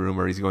girlfriend's room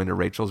or he's going to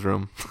Rachel's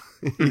room.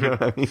 You know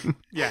what I mean?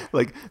 Yeah.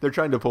 Like they're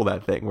trying to pull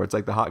that thing where it's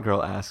like the hot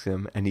girl asks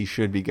him and he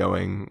should be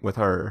going with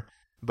her.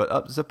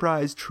 But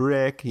surprise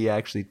trick, he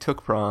actually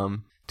took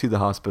prom to the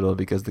hospital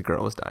because the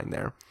girl was dying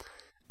there.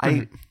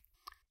 I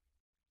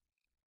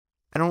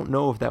don't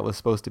know if that was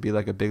supposed to be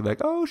like a big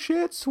like, oh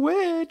shit,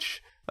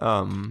 switch.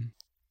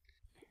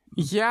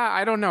 Yeah,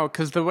 I don't know,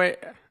 because the way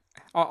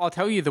I'll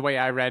tell you the way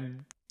I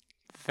read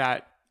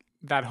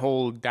that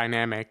whole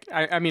dynamic.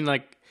 I mean,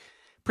 like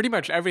pretty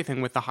much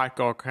everything with the hot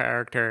girl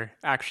character.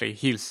 Actually,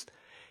 he's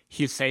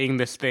saying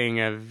this thing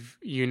of,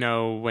 you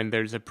know, when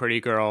there's a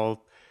pretty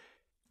girl,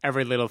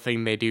 every little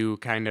thing they do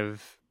kind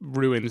of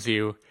ruins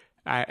you.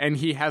 And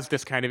he has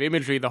this kind of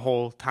imagery the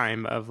whole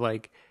time of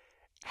like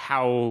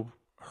how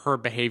her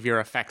behavior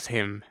affects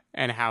him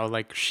and how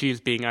like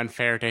she's being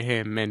unfair to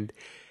him, and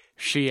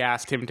she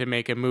asked him to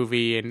make a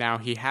movie and now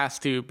he has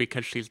to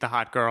because she's the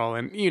hot girl,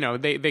 and you know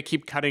they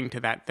keep cutting to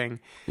that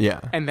thing. Yeah.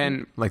 And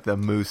then like the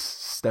moose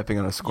stepping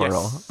on a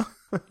squirrel.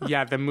 Yes.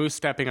 Yeah, the moose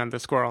stepping on the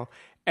squirrel.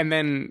 And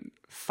then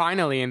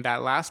finally in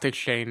that last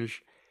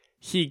exchange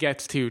he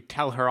gets to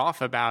tell her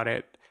off about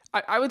it.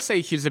 I would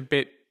say he's a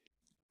bit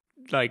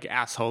like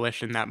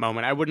asshole-ish in that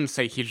moment. I wouldn't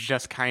say he's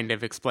just kind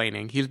of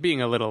explaining. He's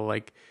being a little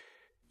like,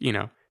 you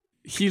know,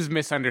 he's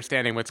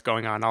misunderstanding what's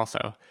going on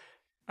also.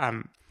 I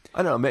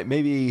don't know,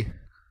 maybe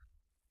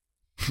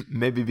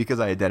because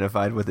I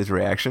identified with his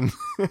reaction.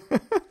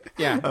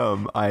 Yeah.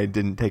 I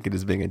didn't take it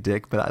as being a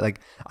dick, but I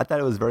thought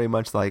it was very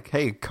much like,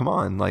 hey, come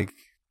on, like,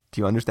 do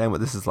you understand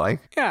what this is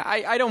like? Yeah,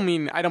 I don't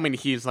mean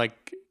he's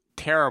like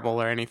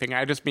terrible or anything.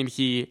 I just mean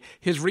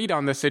his read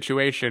on the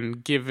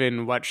situation,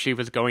 given what she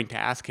was going to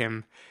ask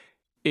him,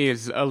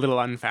 is a little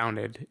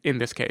unfounded in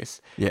this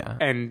case. Yeah.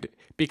 And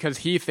because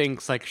he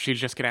thinks like she's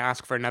just going to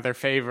ask for another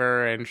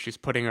favor and she's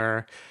putting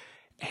her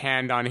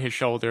hand on his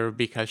shoulder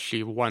because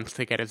she wants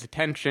to get his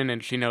attention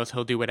and she knows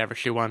he'll do whatever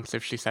she wants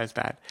if she says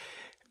that.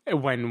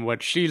 When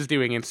what she's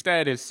doing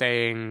instead is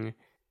saying,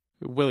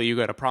 will you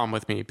go to prom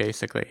with me,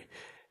 basically.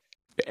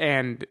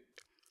 And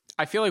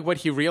I feel like what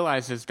he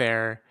realizes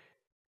there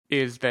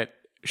is that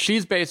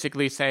she's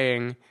basically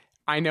saying,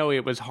 I know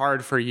it was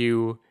hard for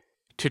you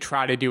to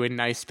try to do a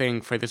nice thing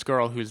for this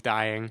girl who's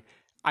dying.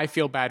 I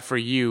feel bad for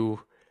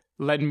you.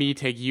 Let me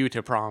take you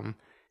to prom.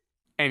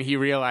 And he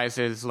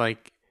realizes,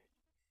 like,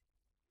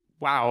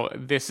 wow,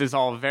 this is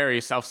all very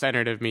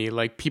self-centered of me.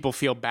 Like, people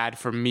feel bad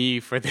for me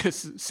for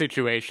this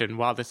situation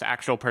while this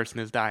actual person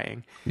is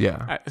dying.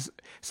 Yeah.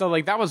 So,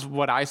 like, that was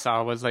what I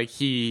saw, was, like,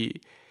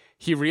 he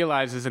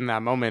realizes in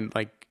that moment,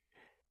 like,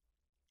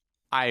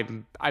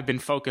 I've been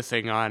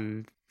focusing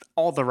on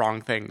all the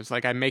wrong things.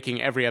 Like, I'm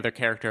making every other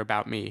character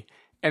about me.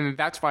 And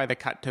that's why the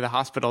cut to the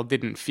hospital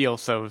didn't feel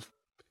so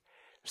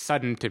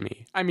sudden to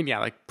me. I mean, yeah,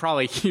 like,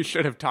 probably you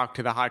should have talked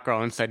to the hot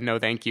girl and said, no,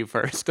 thank you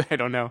first. I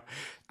don't know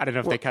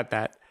if they cut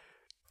that.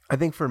 I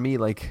think for me,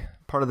 like,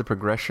 part of the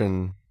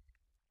progression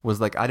was,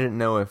 like, I didn't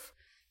know if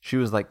she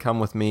was, like, come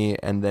with me,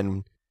 and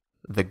then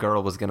the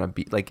girl was going to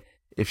be, like,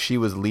 if she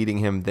was leading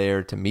him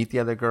there to meet the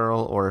other girl,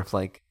 or if,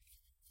 like,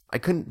 I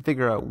couldn't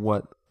figure out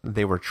what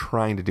they were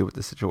trying to do with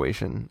the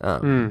situation,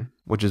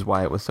 which is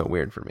why it was so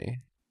weird for me.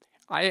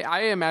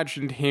 I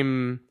imagined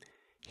him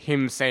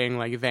saying,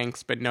 like,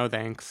 thanks, but no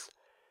thanks,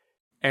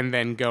 and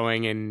then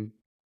going and,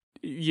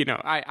 you know,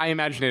 I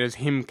imagine it as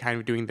him kind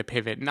of doing the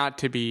pivot,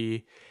 not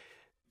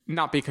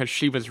because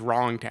she was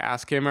wrong to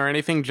ask him or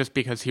anything, just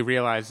because he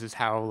realizes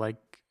how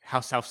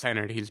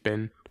self-centered he's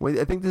been. Well,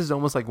 I think this is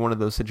almost like one of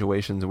those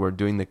situations where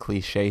doing the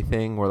cliche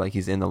thing where, like,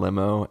 he's in the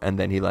limo and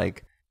then he,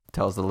 like,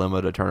 tells the limo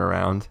to turn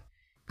around.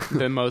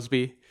 The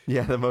Mosby.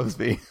 Yeah, the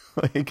Mosby.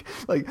 like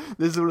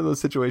this is one of those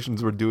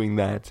situations where doing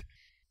that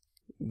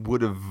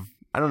would have,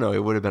 I don't know,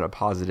 it would have been a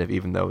positive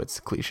even though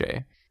it's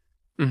cliche.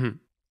 Mm-hmm.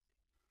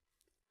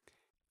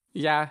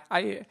 Yeah,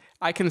 I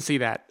can see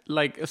that.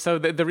 Like, so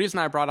the reason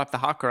I brought up the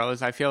hot girl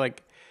is I feel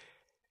like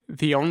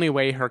the only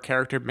way her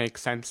character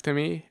makes sense to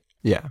me,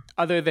 yeah,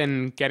 other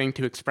than getting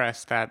to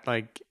express that,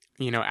 like,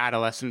 you know,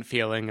 adolescent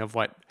feeling of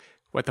what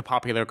the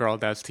popular girl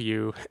does to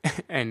you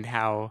and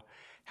how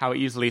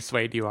easily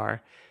swayed you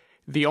are.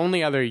 The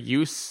only other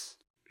use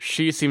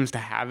she seems to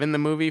have in the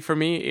movie for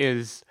me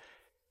is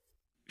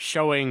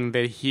showing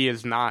that he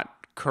is not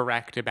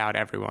correct about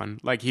everyone.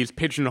 Like, he's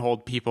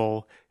pigeonholed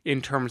people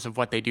in terms of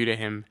what they do to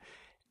him,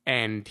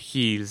 and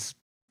he's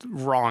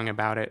wrong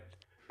about it.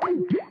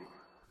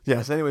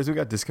 Yes, anyways, we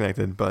got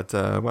disconnected, but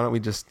why don't we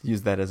just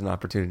use that as an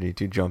opportunity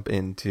to jump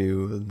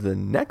into the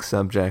next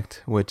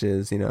subject, which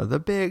is, you know, the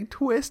big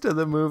twist of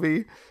the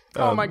movie.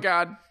 Oh my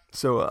God.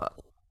 So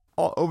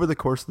over the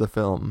course of the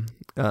film,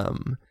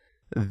 one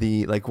of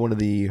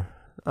the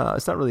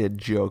it's not really a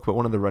joke, but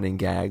one of the running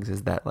gags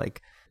is that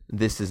like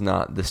this is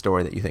not the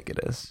story that you think it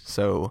is.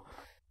 So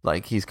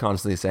like he's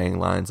constantly saying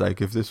lines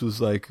like, if this was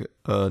like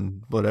a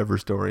whatever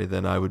story,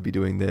 then I would be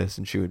doing this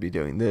and she would be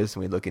doing this,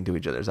 and we'd look into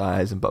each other's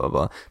eyes and blah blah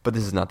blah. But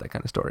this is not that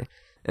kind of story,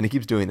 and he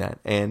keeps doing that.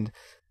 And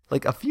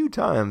like a few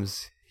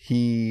times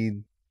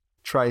he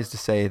tries to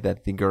say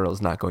that the girl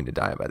is not going to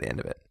die by the end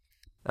of it,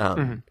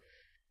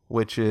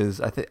 which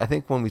is I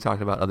think when we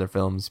talked about other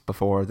films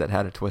before that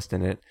had a twist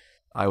in it,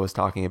 I was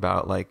talking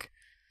about like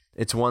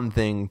it's one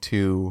thing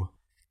to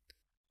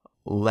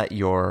let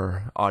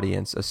your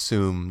audience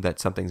assume that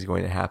something's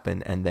going to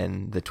happen and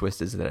then the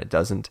twist is that it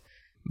doesn't,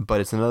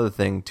 but it's another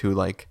thing to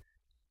like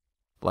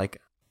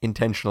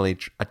intentionally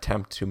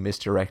attempt to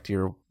misdirect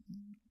your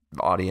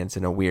audience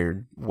in a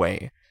weird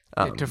way,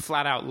 to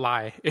flat out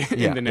lie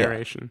in the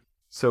narration.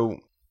 So,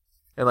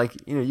 and like,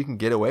 you know, you can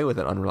get away with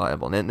an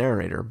unreliable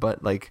narrator,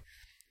 but like,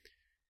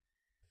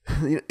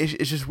 you know,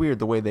 it's just weird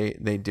the way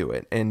they do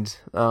it. And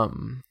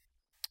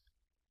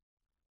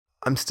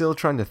I'm still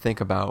trying to think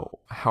about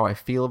how I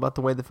feel about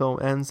the way the film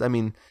ends. I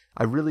mean,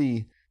 I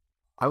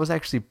was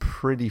actually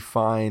pretty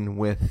fine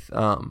with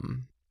I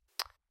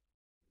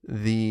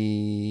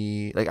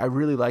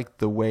really like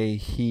the way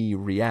he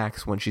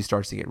reacts when she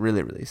starts to get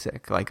really, really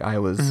sick. Like I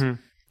was,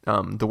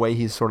 the way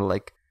he's sort of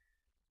like,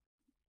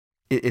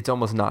 it's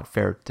almost not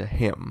fair to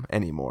him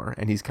anymore.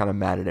 And he's kind of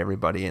mad at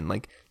everybody. And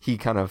like, he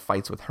kind of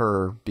fights with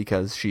her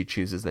because she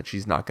chooses that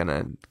she's not going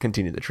to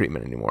continue the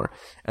treatment anymore.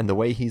 And the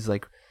way he's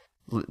like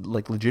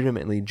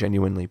legitimately,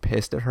 genuinely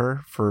pissed at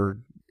her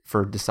for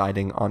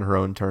deciding on her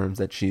own terms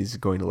that she's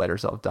going to let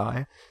herself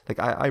die. Like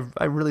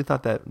I really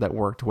thought that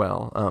worked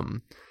well.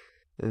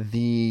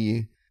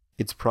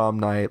 It's prom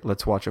night,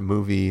 let's watch a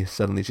movie,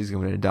 suddenly she's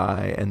going to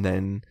die, and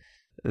then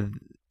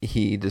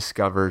he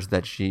discovers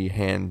that she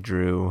hand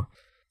drew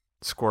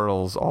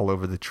squirrels all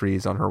over the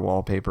trees on her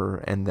wallpaper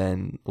and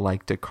then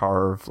like to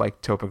carve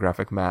like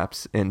topographic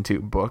maps into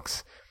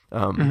books.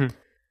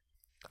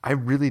 I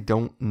really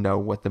don't know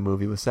what the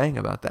movie was saying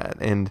about that.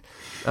 And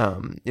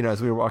you know,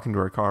 as we were walking to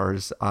our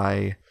cars,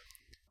 I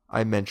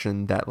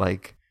mentioned that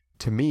like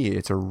to me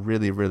it's a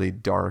really, really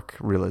dark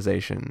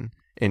realization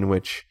in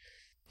which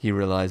he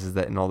realizes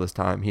that in all this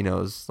time he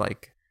knows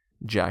like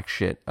jack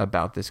shit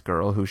about this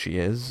girl, who she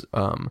is,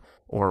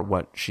 or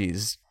what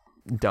she's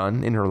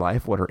done in her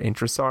life, what her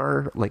interests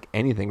are, like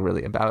anything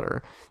really about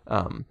her.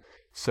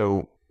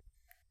 So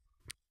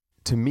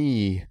to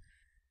me,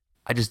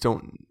 I just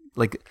don't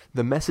like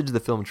the message the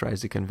film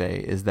tries to convey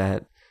is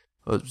that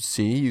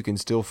see, you can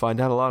still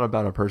find out a lot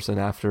about a person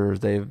after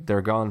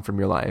they're gone from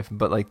your life.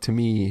 But like to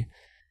me,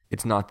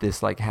 it's not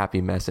this like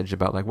happy message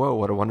about like, whoa,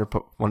 what a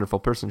wonderful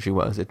person she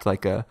was. It's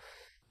like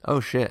oh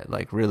shit,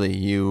 like really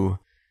you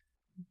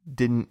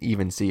didn't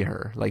even see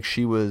her. Like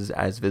she was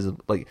as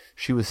visible, like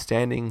she was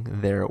standing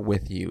there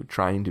with you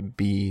trying to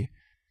be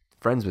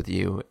friends with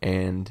you,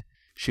 and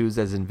she was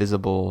as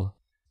invisible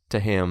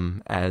to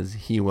him as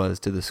he was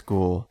to the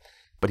school,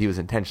 but he was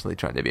intentionally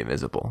trying to be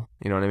invisible.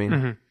 You know what I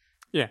mean?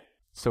 Yeah.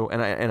 So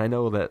and I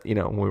know that, you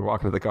know, when we were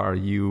walking to the car,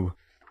 you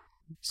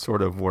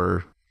sort of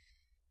were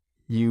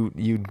you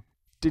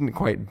didn't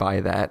quite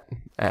buy that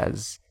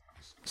as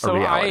a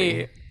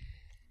reality.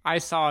 I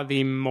saw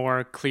the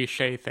more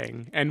cliche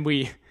thing, and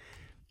we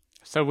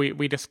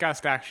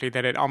discussed actually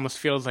that it almost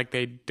feels like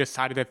they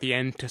decided at the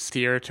end to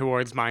steer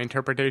towards my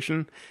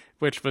interpretation,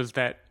 which was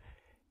that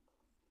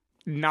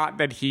not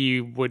that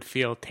he would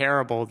feel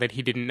terrible that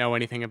he didn't know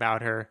anything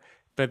about her,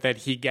 but that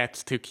he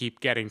gets to keep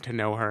getting to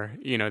know her.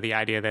 You know, the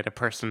idea that a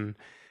person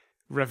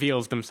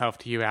reveals themselves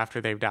to you after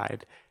they've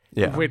died,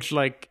 which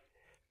like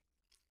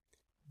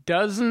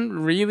doesn't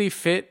really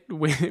fit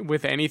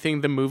with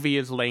anything the movie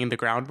is laying the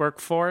groundwork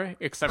for,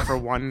 except for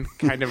one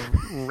kind of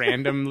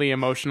randomly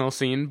emotional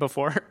scene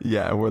before.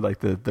 Yeah, where like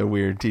the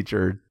weird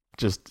teacher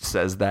just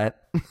says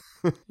that.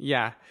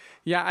 Yeah.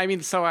 I mean,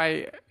 because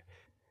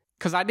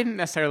I didn't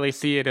necessarily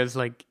see it as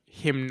like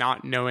him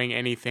not knowing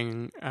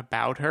anything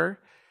about her.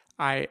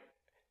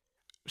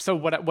 So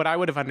what I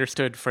would have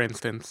understood, for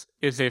instance,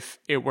 is if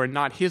it were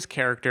not his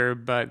character,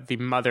 but the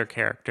mother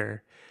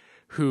character,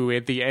 who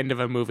at the end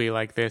of a movie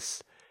like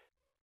this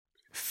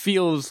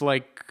feels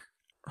like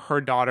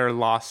her daughter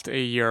lost a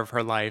year of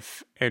her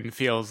life and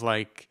feels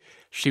like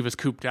she was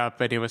cooped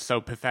up and it was so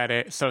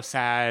pathetic, so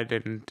sad,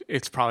 and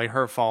it's probably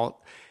her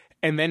fault.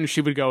 And then she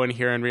would go in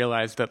here and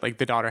realize that like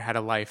the daughter had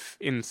a life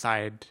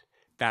inside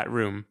that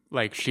room.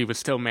 Like she was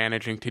still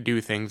managing to do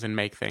things and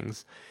make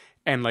things.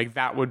 And like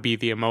that would be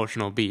the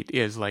emotional beat,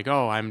 is like,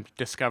 oh, I'm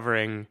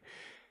discovering,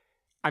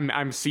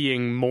 I'm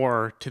seeing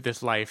more to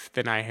this life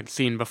than I had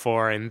seen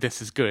before, and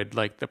this is good.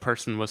 Like the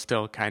person was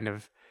still kind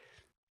of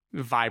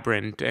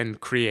vibrant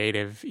and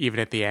creative even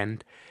at the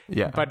end.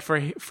 Yeah. But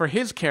for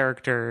his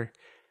character,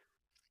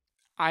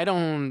 I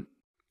don't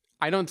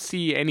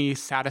see any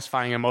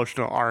satisfying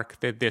emotional arc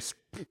that this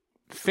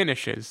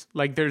finishes.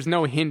 Like there's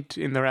no hint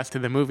in the rest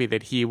of the movie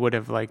that he would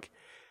have like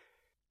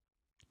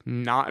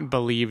not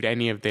believed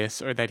any of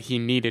this, or that he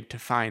needed to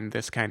find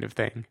this kind of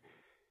thing.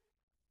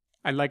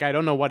 I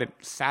don't know what it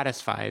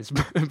satisfies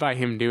by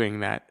him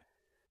doing that.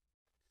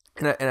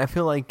 And I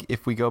feel like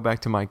if we go back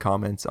to my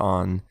comments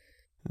on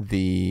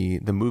the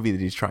movie that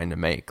he's trying to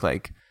make,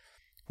 like,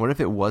 what if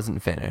it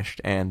wasn't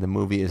finished and the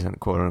movie isn't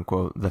quote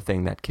unquote the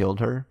thing that killed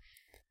her?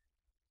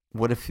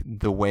 What if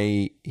the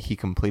way he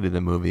completed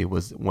the movie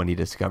was when he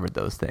discovered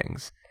those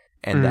things,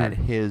 and that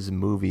his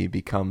movie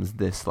becomes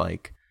this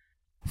like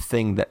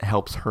thing that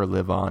helps her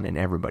live on in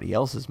everybody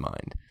else's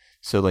mind?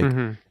 So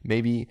like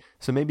maybe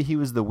he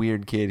was the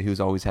weird kid who's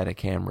always had a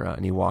camera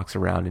and he walks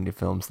around and he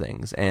films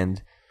things,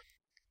 and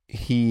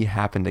he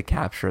happened to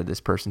capture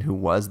this person who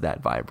was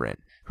that vibrant,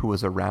 who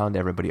was around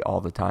everybody all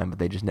the time, but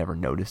they just never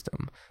noticed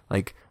him,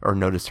 like, or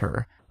noticed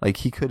her. Like,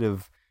 he could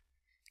have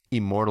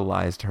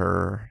immortalized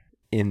her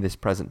in this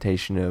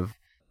presentation of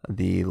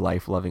the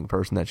life-loving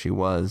person that she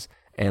was,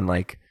 and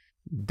like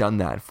done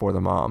that for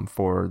the mom,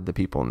 for the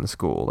people in the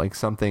school, like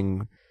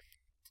something.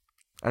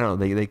 I don't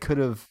know. They could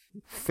have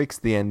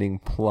fixed the ending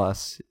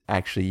plus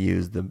actually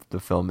used the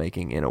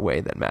filmmaking in a way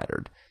that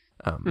mattered.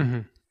 I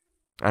don't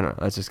know.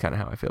 That's just kind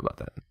of how I feel about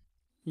that.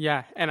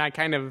 Yeah, and I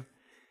kind of.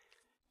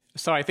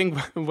 So I think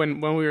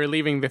when we were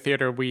leaving the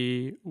theater,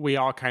 we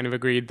all kind of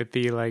agreed that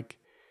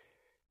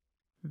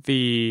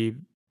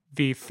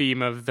the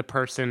theme of the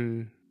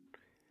person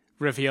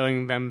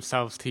revealing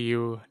themselves to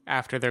you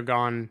after they're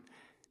gone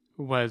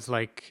was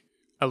like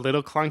a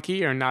little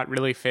clunky or not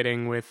really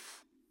fitting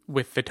with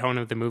the tone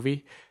of the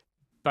movie.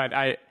 But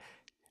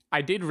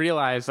I did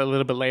realize a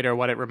little bit later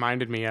what it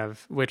reminded me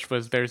of, which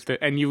was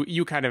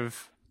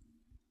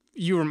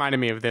you reminded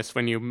me of this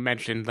when you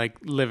mentioned like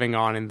living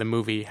on in the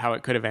movie, how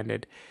it could have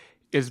ended.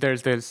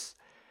 There's this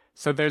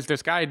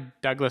guy,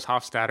 Douglas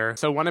Hofstadter.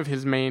 So one of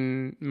his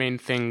main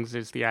things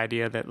is the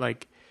idea that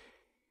like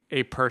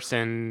a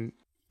person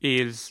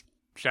is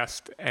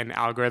just an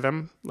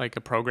algorithm, like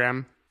a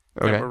program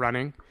that we're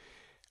running.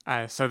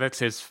 So that's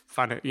his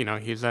fun.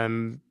 He's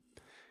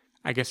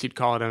I guess you'd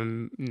call it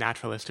a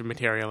naturalist or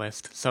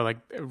materialist. So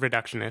like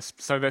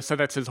reductionist. So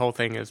that's his whole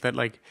thing, is that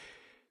like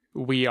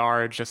we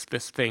are just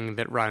this thing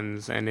that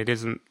runs, and it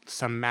isn't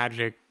some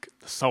magic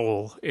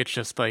soul. It's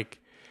just like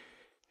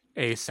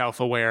a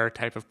self-aware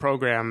type of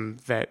program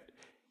that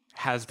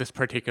has this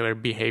particular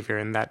behavior,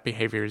 and that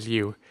behavior is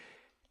you.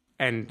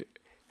 And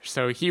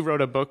so he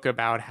wrote a book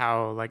about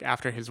how, like,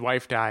 after his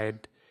wife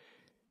died,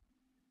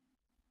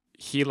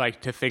 he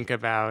liked to think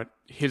about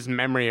his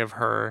memory of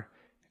her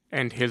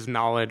and his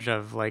knowledge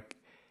of, like,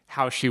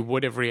 how she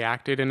would have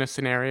reacted in a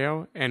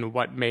scenario, and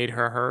what made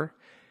her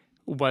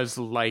was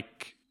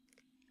like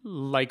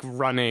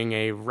running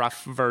a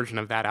rough version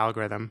of that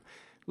algorithm,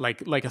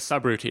 like a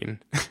subroutine.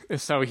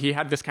 So he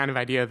had this kind of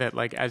idea that,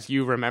 like, as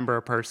you remember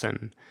a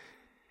person,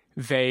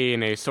 they,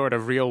 in a sort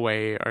of real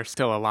way, are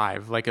still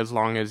alive, like, as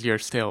long as you're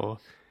still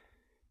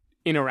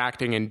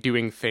interacting and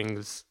doing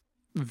things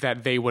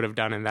that they would have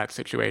done in that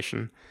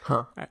situation.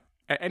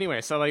 Anyway,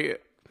 so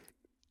like,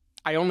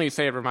 I only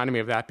say it reminded me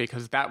of that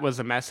because that was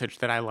a message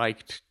that I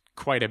liked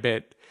quite a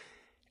bit,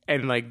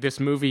 and like this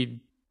movie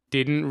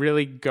didn't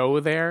really go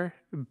there,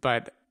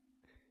 but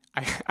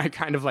I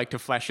kind of like to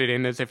flesh it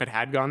in as if it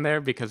had gone there,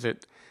 because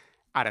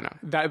I don't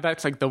know,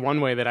 that's like the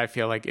one way that I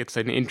feel like it's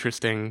an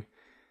interesting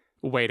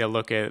way to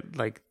look at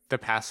like the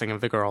passing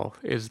of the girl,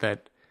 is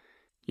that,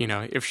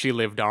 if she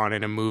lived on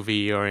in a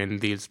movie or in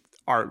these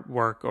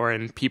artwork or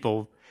in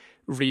people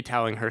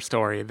retelling her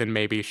story, then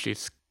maybe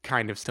she's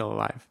kind of still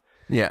alive.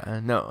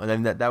 Yeah, no, and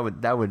then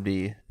that would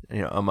be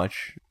a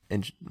much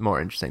more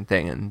interesting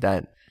thing, and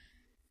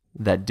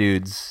that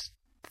dude's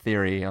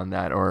theory on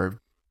that,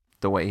 or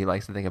the way he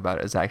likes to think about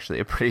it, is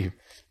actually a pretty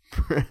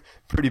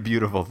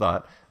beautiful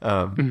thought.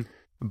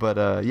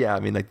 But yeah, I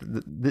mean, like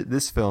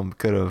this film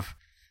could have,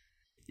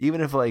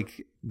 even if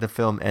like the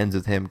film ends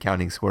with him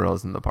counting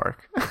squirrels in the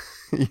park,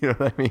 you know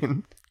what I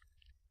mean?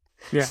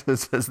 Yeah. So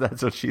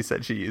that's what she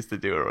said she used to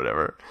do or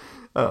whatever.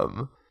 I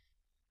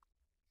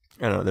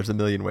don't know. There's a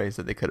million ways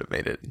that they could have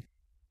made it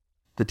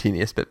the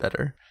teeniest bit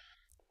better.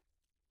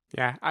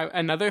 Yeah.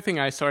 Another thing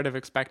I sort of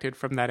expected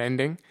from that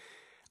ending,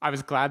 I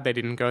was glad they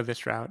didn't go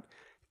this route.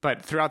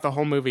 But throughout the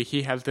whole movie,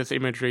 he has this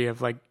imagery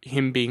of like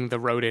him being the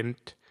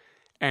rodent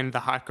and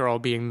the hot girl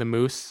being the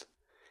moose.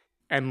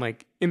 And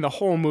like in the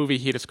whole movie,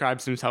 he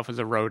describes himself as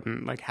a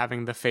rodent, like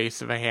having the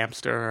face of a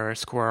hamster or a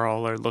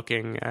squirrel, or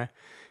looking,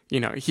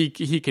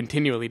 he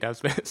continually does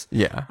this.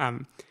 Yeah.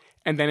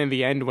 And then in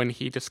the end, when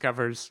he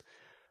discovers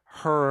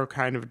her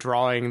kind of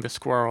drawing the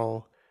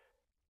squirrel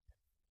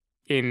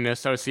in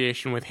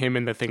association with him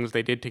and the things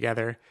they did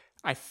together,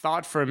 I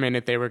thought for a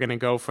minute they were going to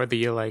go for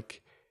the,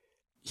 like,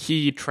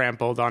 he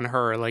trampled on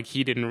her, like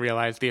he didn't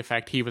realize the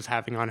effect he was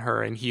having on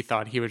her, and he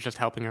thought he was just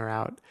helping her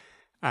out.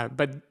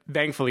 But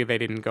thankfully they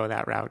didn't go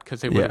that route,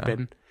 because it would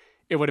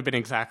have been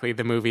exactly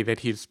the movie that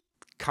he's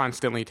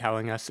constantly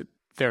telling us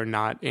they're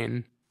not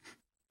in.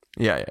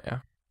 Yeah.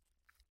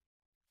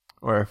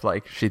 Or if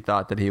like she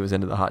thought that he was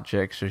into the hot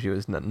chick, so she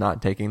was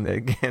not taking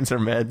the cancer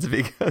meds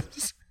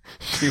because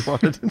she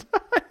wanted to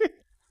die.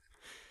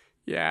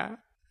 Yeah.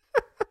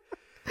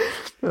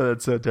 Oh,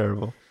 that's so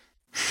terrible.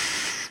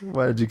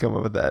 Why did you come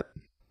up with that?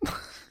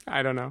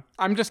 I don't know.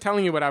 I'm just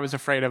telling you what I was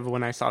afraid of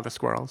when I saw the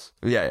squirrels.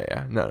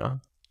 Yeah. No.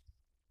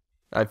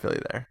 I feel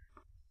you there.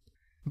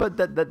 But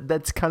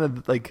that's kind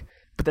of like,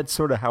 but that's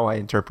sort of how I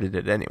interpreted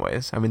it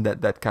anyways. I mean,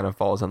 that kind of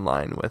falls in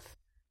line with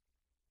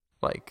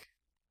like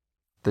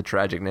the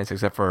tragicness,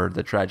 except for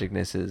the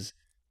tragicness is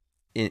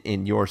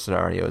in your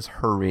scenario is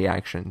her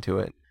reaction to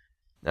it.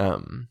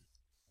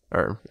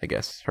 Or I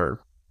guess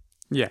her.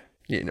 Yeah.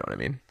 You know what I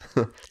mean?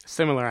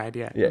 Similar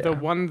idea. Yeah. The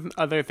one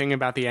other thing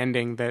about the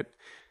ending that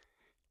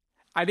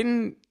I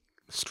didn't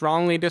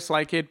strongly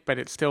dislike it, but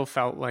it still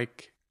felt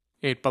like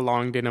it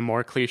belonged in a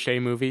more cliche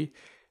movie,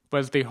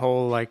 was the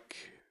whole like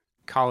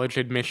college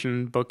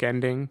admission book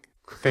ending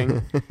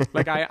thing.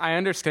 Like I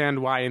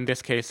understand why in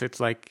this case it's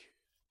like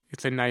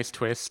it's a nice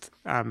twist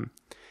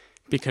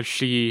because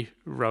she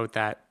wrote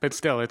that, but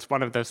still it's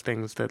one of those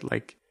things that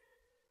like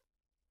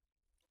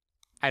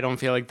I don't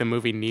feel like the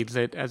movie needs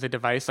it as a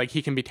device. Like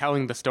he can be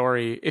telling the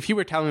story. If he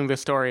were telling the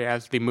story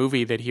as the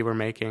movie that he were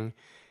making,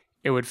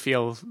 it would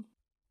feel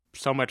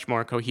so much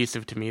more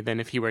cohesive to me than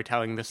if he were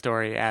telling the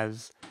story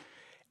as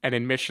an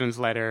admissions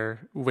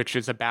letter, which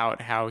is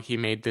about how he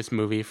made this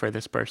movie for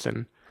this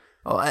person.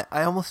 Oh,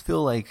 I almost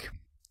feel like,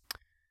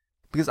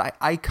 because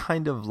I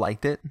kind of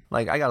liked it.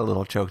 Like I got a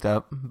little choked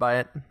up by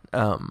it.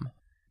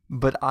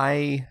 But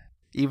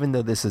even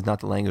though this is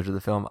not the language of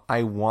the film,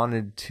 I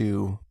wanted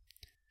to,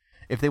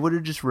 if they would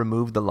have just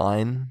removed the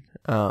line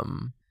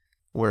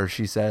where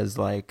she says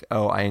like,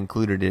 oh, I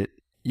included it,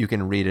 you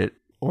can read it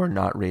or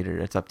not read it,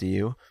 it's up to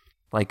you.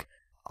 Like,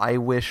 I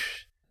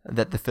wish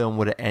that the film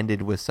would have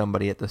ended with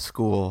somebody at the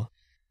school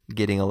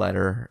getting a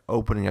letter,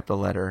 opening up the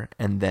letter,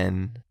 and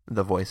then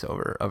the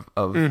voiceover of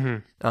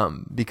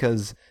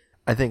because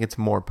I think it's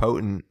more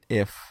potent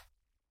if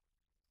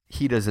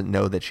he doesn't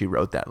know that she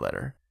wrote that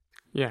letter.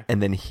 Yeah.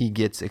 And then he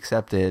gets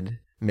accepted,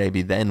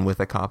 maybe then with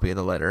a copy of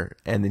the letter,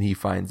 and then he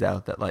finds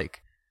out that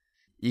like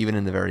even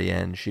in the very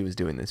end she was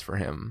doing this for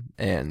him,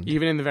 and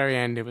even in the very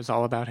end it was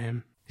all about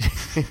him.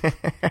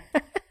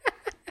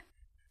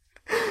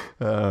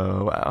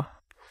 Oh wow,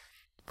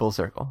 full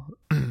circle.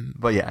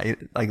 But yeah,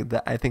 like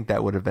that, I think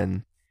that would have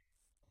been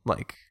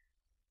like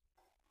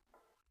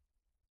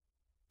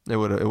it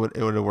would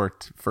have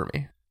worked for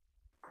me.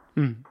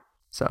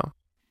 So,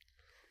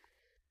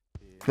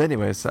 but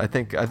anyways, I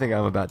think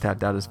I'm about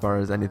tapped out as far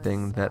as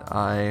anything that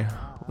I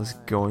was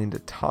going to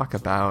talk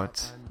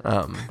about.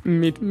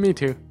 Me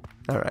too.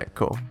 All right,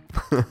 cool.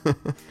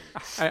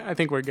 I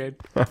think we're good.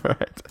 All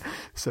right.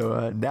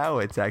 So now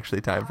it's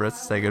actually time for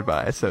us to say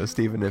goodbye. So,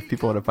 Stephen, if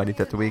people want to find you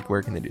throughout the week,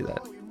 where can they do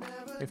that?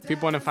 If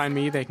people want to find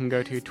me, they can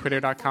go to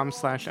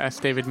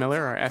twitter.com/sdavidmiller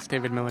or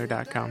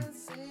sdavidmiller.com.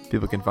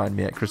 People can find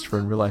me at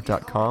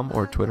ChristopherInRealLife.com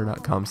or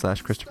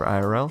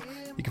twitter.com/ChristopherIRL.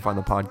 You can find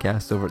the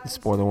podcast over at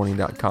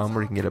thespoilerwarning.com,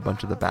 where you can get a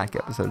bunch of the back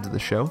episodes of the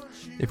show.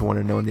 If you want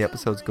to know when the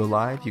episodes go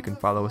live, you can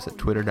follow us at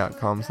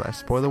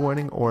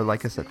twitter.com/spoilerwarning or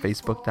like us at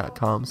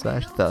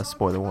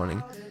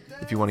facebook.com/thespoilerwarning.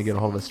 If you want to get a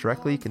hold of us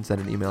directly, you can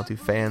send an email to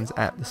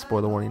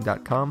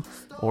fans@thespoilerwarning.com,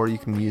 or you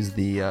can use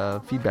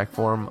the feedback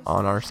form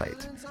on our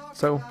site.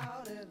 So,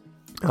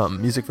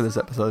 music for this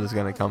episode is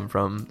going to come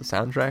from the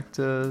soundtrack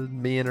to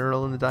Me and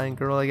Earl and the Dying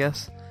Girl, I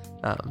guess.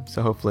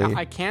 So hopefully...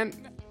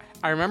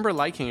 I remember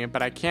liking it,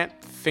 but I can't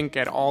think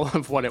at all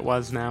of what it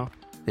was now.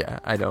 Yeah,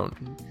 I don't.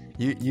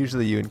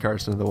 Usually you and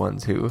Carson are the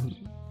ones who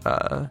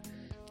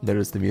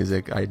notice the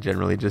music. I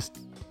generally just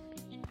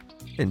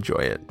enjoy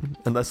it.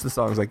 Unless the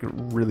song's like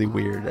really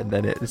weird and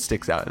then it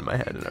sticks out in my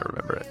head and I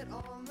remember it.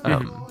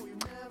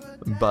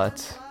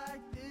 But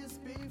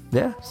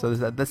yeah, so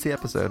that's the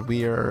episode.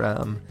 We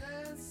are...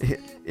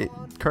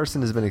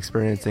 Carson has been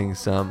experiencing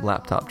some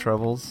laptop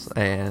troubles,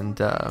 and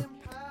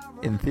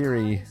in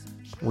theory,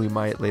 we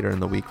might later in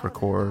the week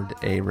record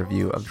a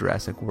review of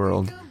Jurassic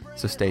World,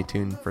 so stay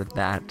tuned for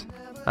that,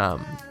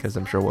 because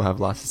I'm sure we'll have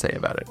lots to say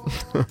about it.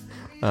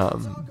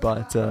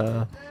 But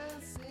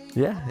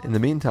yeah, in the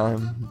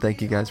meantime,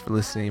 thank you guys for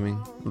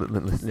listening.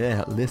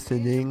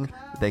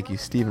 Thank you,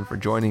 Stephen, for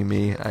joining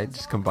me. I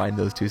just combined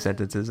those two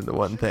sentences into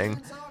one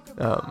thing.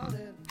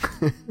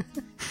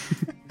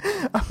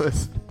 I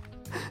was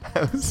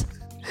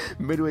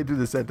midway through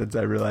the sentence,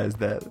 I realized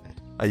that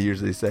I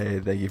usually say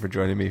thank you for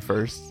joining me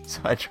first,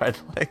 so I tried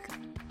to like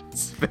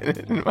spin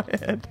it in my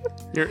head.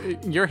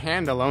 Your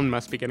hand alone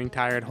must be getting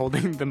tired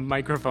holding the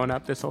microphone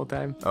up this whole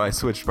time. Oh, I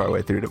switched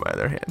partway through to my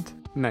other hand.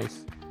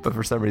 Nice. But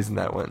for some reason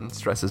that one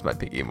stresses my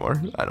pinky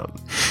more. I don't...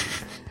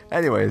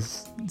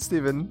 Anyways,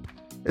 Stephen,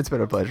 it's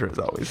been a pleasure as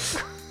always.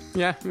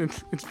 Yeah,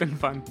 it's been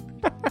fun.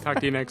 Talk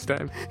to you next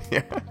time.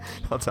 Yeah,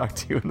 I'll talk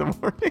to you in the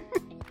morning.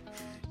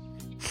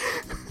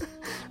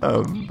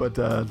 But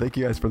thank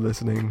you guys for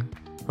listening.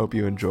 Hope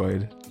you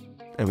enjoyed,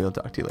 and we'll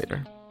talk to you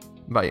later.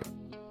 Bye.